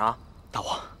要去哪儿啊？大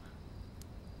王，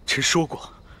臣说过，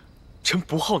臣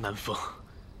不好南风。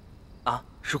啊，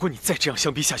如果你再这样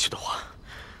相逼下去的话，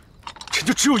臣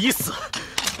就只有一死。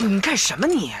你干什么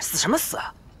你？死什么死？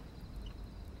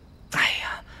哎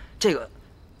呀，这个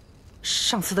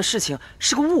上次的事情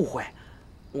是个误会，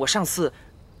我上次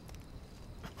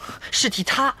是替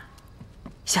他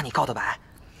向你告的白。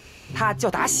她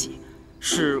叫妲喜，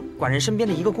是寡人身边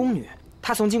的一个宫女。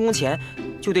她从进宫前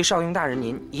就对少雍大人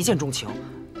您一见钟情，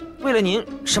为了您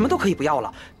什么都可以不要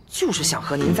了，就是想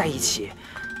和您在一起。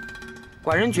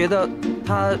寡人觉得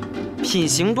她品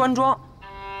行端庄，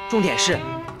重点是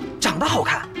长得好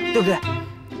看，对不对？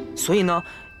所以呢，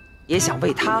也想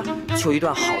为她求一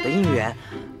段好的姻缘，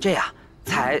这样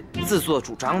才自作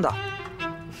主张的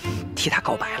替她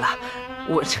告白了。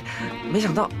我这没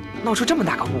想到闹出这么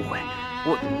大个误会，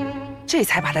我这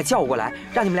才把她叫过来，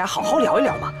让你们俩好好聊一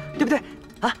聊嘛，对不对？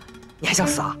啊，你还想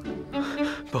死啊？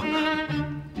不，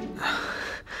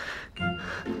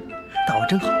大王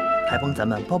真好，还帮咱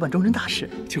们包办终身大事。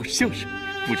就是，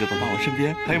不知道大王身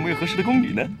边还有没有合适的宫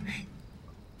女呢？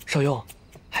少雍，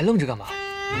还愣着干嘛？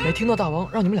没听到大王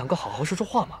让你们两个好好说说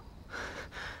话吗？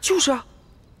就是啊，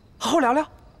好好聊聊。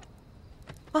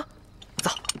啊，走，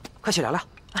快去聊聊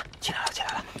啊，去聊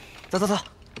聊。走，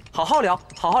好好聊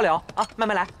啊，慢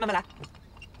慢来。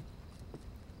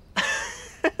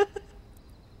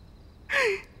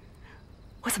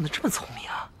我怎么这么聪明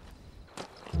啊？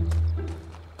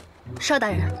邵大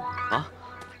人啊，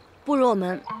不如我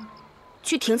们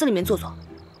去亭子里面坐坐。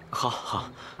好。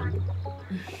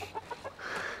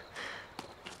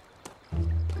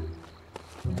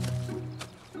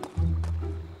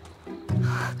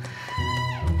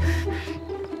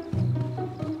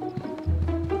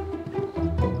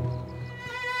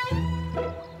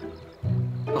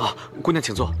啊，姑娘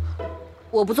请坐。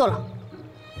我不坐了，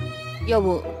要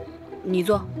不你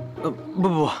坐？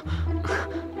不。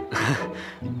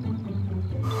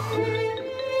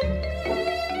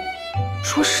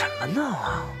说什么呢？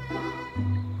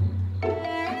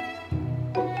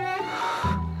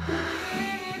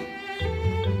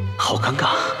好尴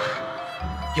尬，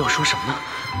要说什么呢？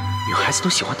女孩子都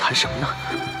喜欢谈什么呢？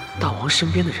大王身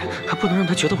边的人还不能让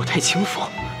他觉得我太轻浮。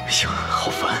哎呀，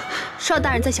好烦！邵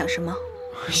大人在想什么？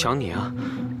想你啊。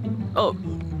哦，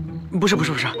不是，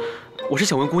我是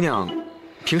想问姑娘，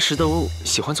平时都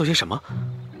喜欢做些什么？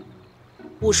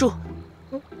武术。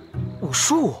武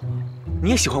术？你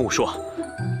也喜欢武术？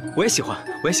我也喜欢。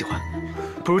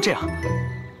不如这样，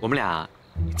我们俩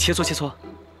切磋。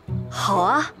好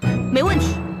啊，没问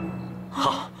题。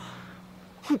好。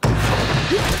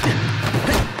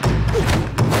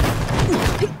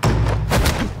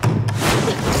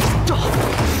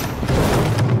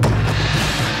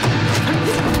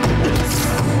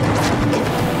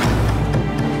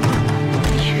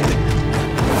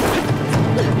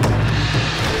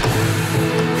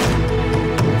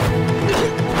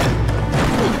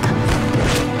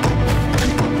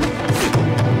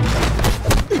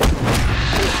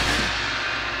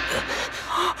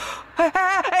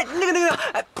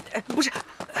不是，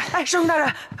少雍大人，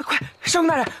少雍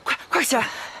大人，快起来！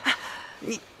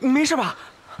你没事吧？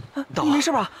你没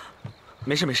事吧？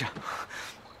没事。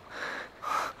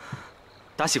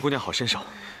妲喜姑娘好身手，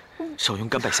少雍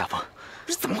甘拜下风。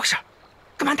这怎么回事？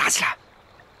干嘛打起来？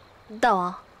大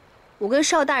王，我跟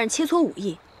邵大人切磋武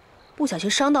艺，不小心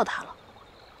伤到他了。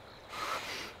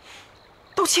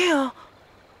道歉啊！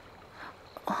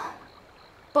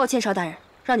抱歉，邵大人，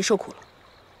让你受苦了。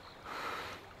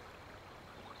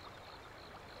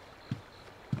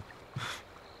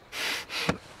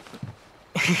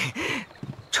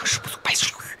成事不足败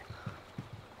事有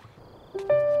余。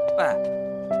喂，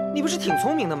你不是挺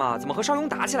聪明的吗？怎么和邵雍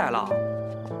打起来了？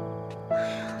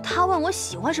他问我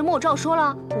喜欢什么，我照说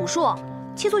了，武术，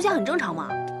切磋一下很正常嘛。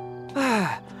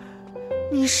哎，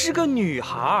你是个女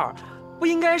孩，不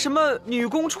应该什么女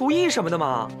工、厨艺什么的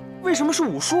吗？为什么是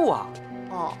武术啊？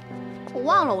哦，我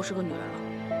忘了我是个女人了。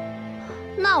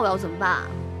那我要怎么办？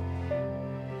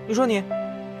你说你，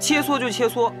切磋就切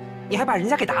磋，你还把人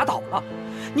家给打倒了，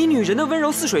你女人的温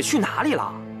柔似水去哪里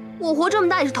了？我活这么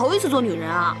大也是头一次做女人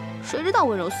啊，谁知道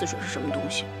温柔似水是什么东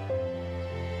西？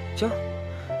行，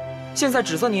现在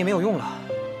指责你也没有用了，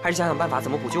还是想想办法怎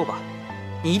么补救吧。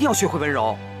你一定要学会温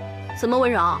柔。怎么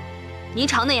温柔？你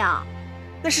常那样？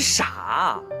那是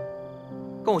傻。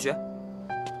跟我学。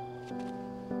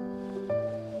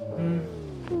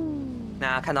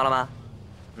那看到了吗？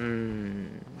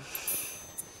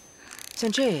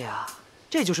像这样，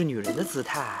这就是女人的姿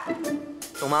态，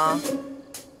懂吗？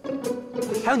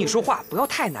还有你说话不要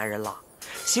太男人了，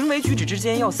行为举止之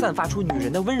间要散发出女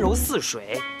人的温柔似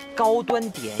水、高端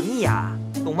典雅，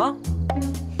懂吗？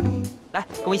来，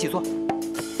跟我一起做。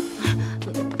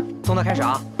从那开始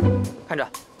啊，看着，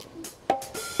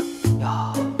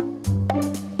要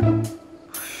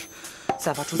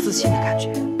散发出自信的感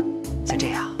觉，像这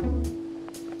样。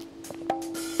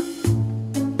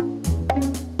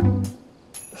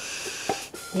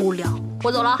无聊，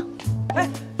我走了。哎，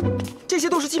这些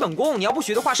都是基本功，你要不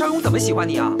学的话，邵雍怎么喜欢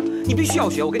你啊？你必须要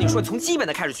学，我跟你说，从基本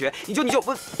的开始学，你就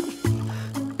不，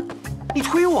你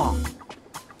推我。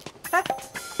哎，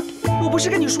我不是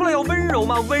跟你说了要温柔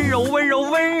吗？温柔，温柔，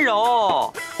温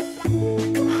柔。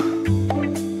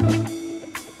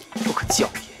不可教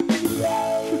也。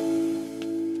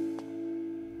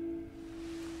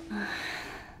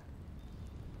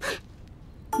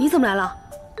你怎么来了？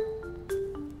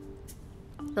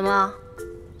怎么，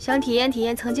想体验体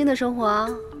验曾经的生活啊？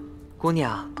姑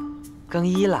娘，更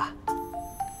衣了。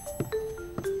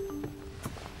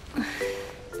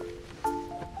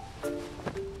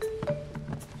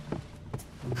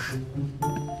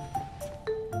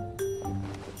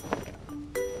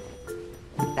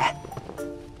来。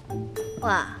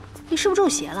哇，你是不是中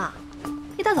邪了？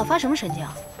一大早发什么神经？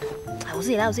哎，我自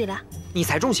己来，我自己来。你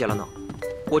才中邪了呢！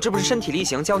我这不是身体力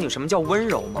行教你什么叫温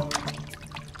柔吗？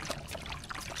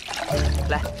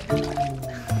来，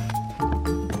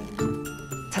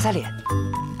擦擦脸。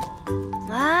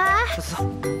哎，走走。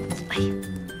哎呀，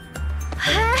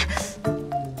哎，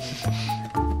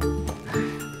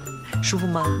舒服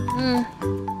吗？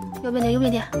右边点，右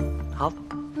边点。好。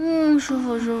舒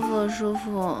服，舒服，舒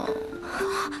服。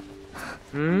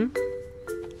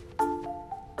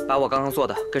把我刚刚做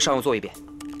的跟邵雍做一遍。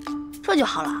这就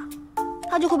好了，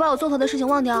他就会把我做错的事情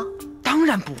忘掉？当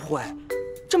然不会。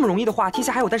这么容易的话，天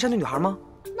下还有单身的女孩吗？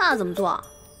那怎么做？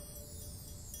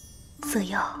色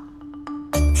诱。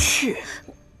去，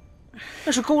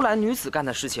那是勾栏女子干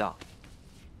的事情。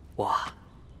我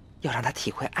要让她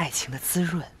体会爱情的滋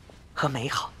润和美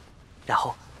好，然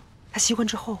后她习惯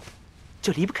之后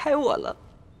就离不开我了。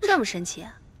这么神奇？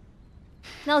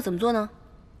那要怎么做呢？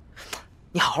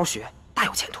你好好学，大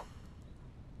有前途。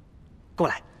跟我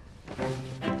来。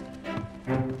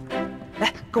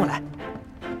来，跟我来。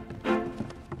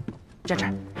站这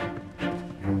儿。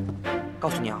告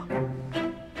诉你啊，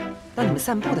当你们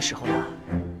散步的时候呢，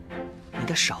你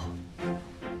的手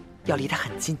要离他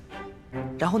很近，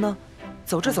然后呢，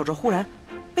走着走着忽然，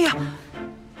哎呀，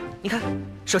你看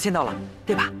手牵到了，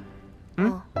对吧？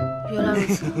原来如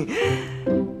此。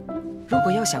如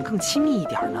果要想更亲密一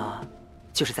点呢，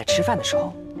就是在吃饭的时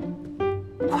候，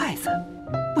筷子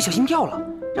不小心掉了，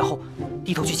然后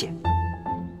低头去捡，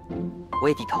我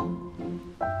也低头，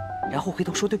然后回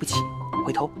头说对不起，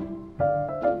回头。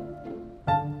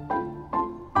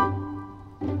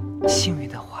幸运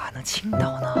的话能亲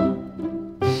到呢。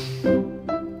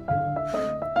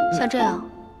像这样？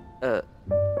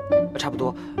差不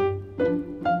多。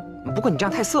不过你这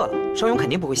样太色了，邵雍肯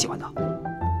定不会喜欢的。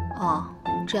哦，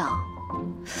这样。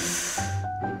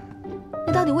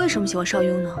你到底为什么喜欢邵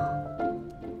雍呢？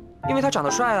因为他长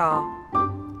得帅啊。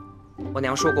我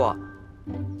娘说过，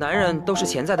男人都是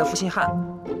潜在的负心汉，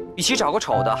与其找个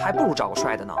丑的，还不如找个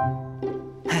帅的呢。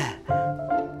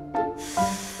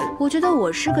我觉得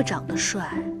我是个长得帅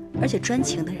而且专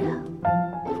情的人。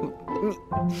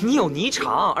你有霓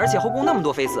裳，而且后宫那么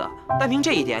多妃子，单凭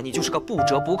这一点，你就是个不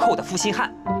折不扣的负心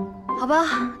汉。好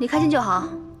吧，你开心就好。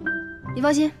你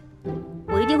放心，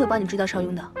我一定会帮你追到邵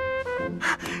雍的。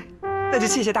那就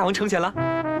谢谢大王成全了，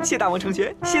谢大王成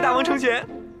全，谢大王成全。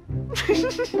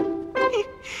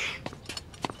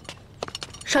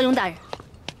邵雍大人，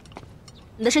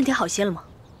你的身体好些了吗？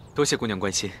多谢姑娘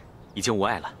关心，已经无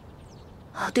碍了。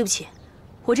啊，对不起，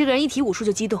我这个人一提武术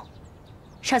就激动，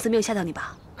上次没有吓到你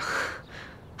吧？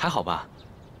还好吧，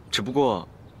只不过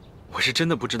我是真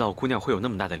的不知道姑娘会有那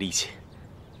么大的力气。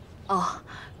哦，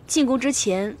进宫之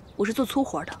前我是做粗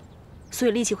活的，所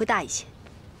以力气会大一些。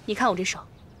你看我这手，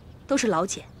都是老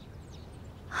茧。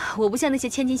我不像那些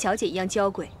千金小姐一样娇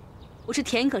贵，我是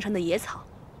田埂上的野草，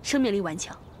生命力顽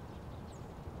强。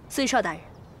所以邵大人，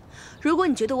如果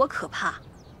你觉得我可怕，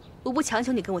我不强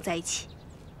求你跟我在一起，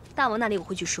大王那里我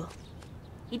会去说，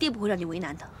一定不会让你为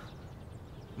难的。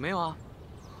没有啊，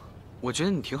我觉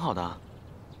得你挺好的啊，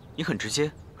你很直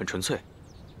接，很纯粹，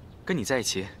跟你在一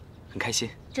起很开心。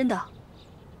真的？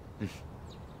嗯。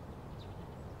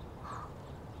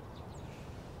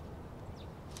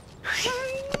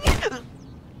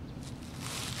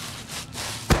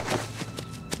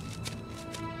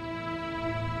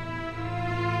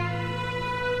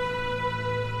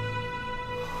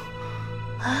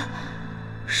啊，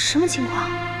什么情况？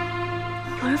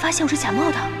有人发现我是假冒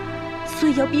的，所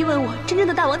以要逼问我真正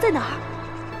的大王在哪儿？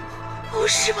哦，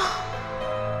是吗？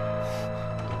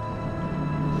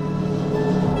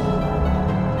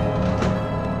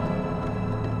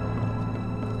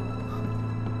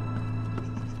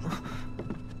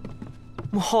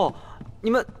母后，你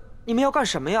们要干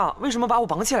什么呀？为什么把我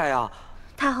绑起来呀？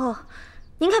太后，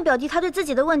您看表弟他对自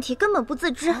己的问题根本不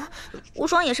自知，无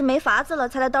双也是没法子了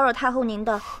才来叨扰太后您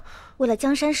的。为了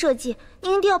江山社稷，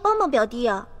您一定要帮帮表弟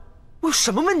啊！我有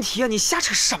什么问题啊？你瞎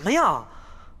扯什么呀？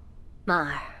曼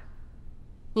儿，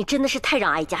你真的是太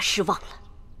让哀家失望了。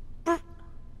不是，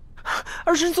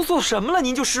儿臣做错什么了？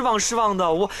您就失望的？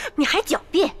你还狡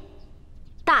辩！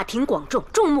大庭广众，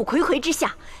众目睽睽之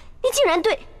下，你竟然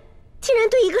对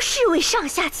一个侍卫上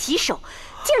下其手，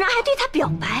竟然还对他表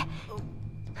白，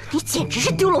你简直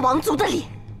是丢了王族的脸！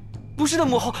不是的，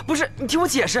母后，不是，你听我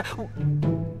解释。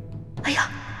哎呀，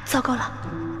糟糕了，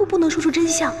我不能说出真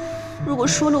相，如果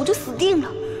说了我就死定了，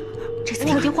这次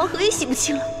跳进黄河也洗不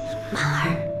清了。曼儿，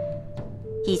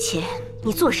以前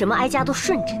你做什么哀家都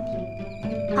顺着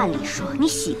你，按理说你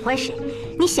喜欢谁，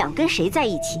你想跟谁在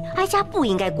一起，哀家不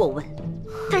应该过问，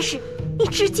但是你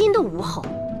至今都无后。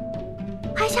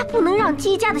哀家不能让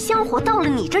姬家的香火到了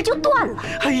你这儿就断了。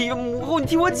哎呀，母后，你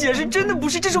听我解释，真的不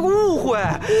是，这是个误会。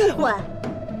误会？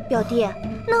表弟，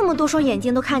那么多双眼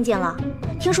睛都看见了，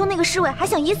听说那个侍卫还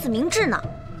想以死明志呢。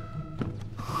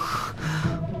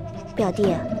表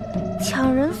弟，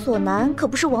强人所难可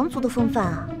不是王族的风范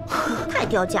啊，太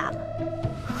掉价了。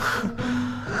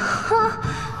哈，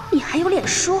你还有脸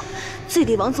说？最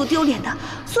给王族丢脸的，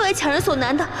最爱强人所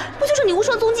难的，不就是你无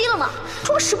双踪迹了吗？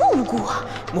装什么无辜啊！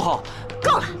母后。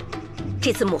够了！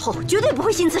这次母后绝对不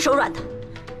会心慈手软的。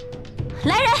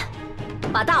来人，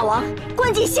把大王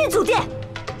关进先祖殿。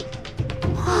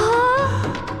啊，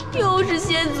又是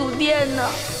先祖殿呢？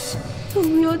有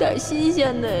没有点新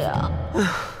鲜的呀？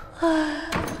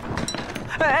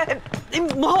哎，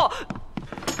母后，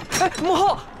哎，母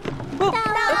后，大王，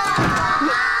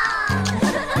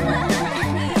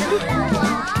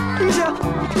你想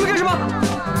干什么？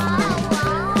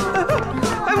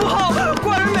哎，母后，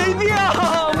寡人没病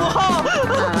啊，母后。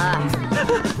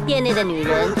殿内的女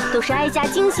人都是哀家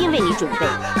精心为你准备，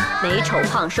美丑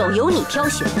胖瘦由你挑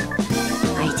选。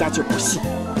哀家就不信，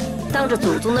当着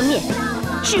祖宗的面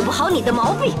治不好你的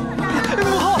毛病。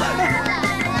母后，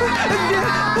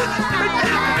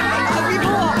别碰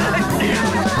我！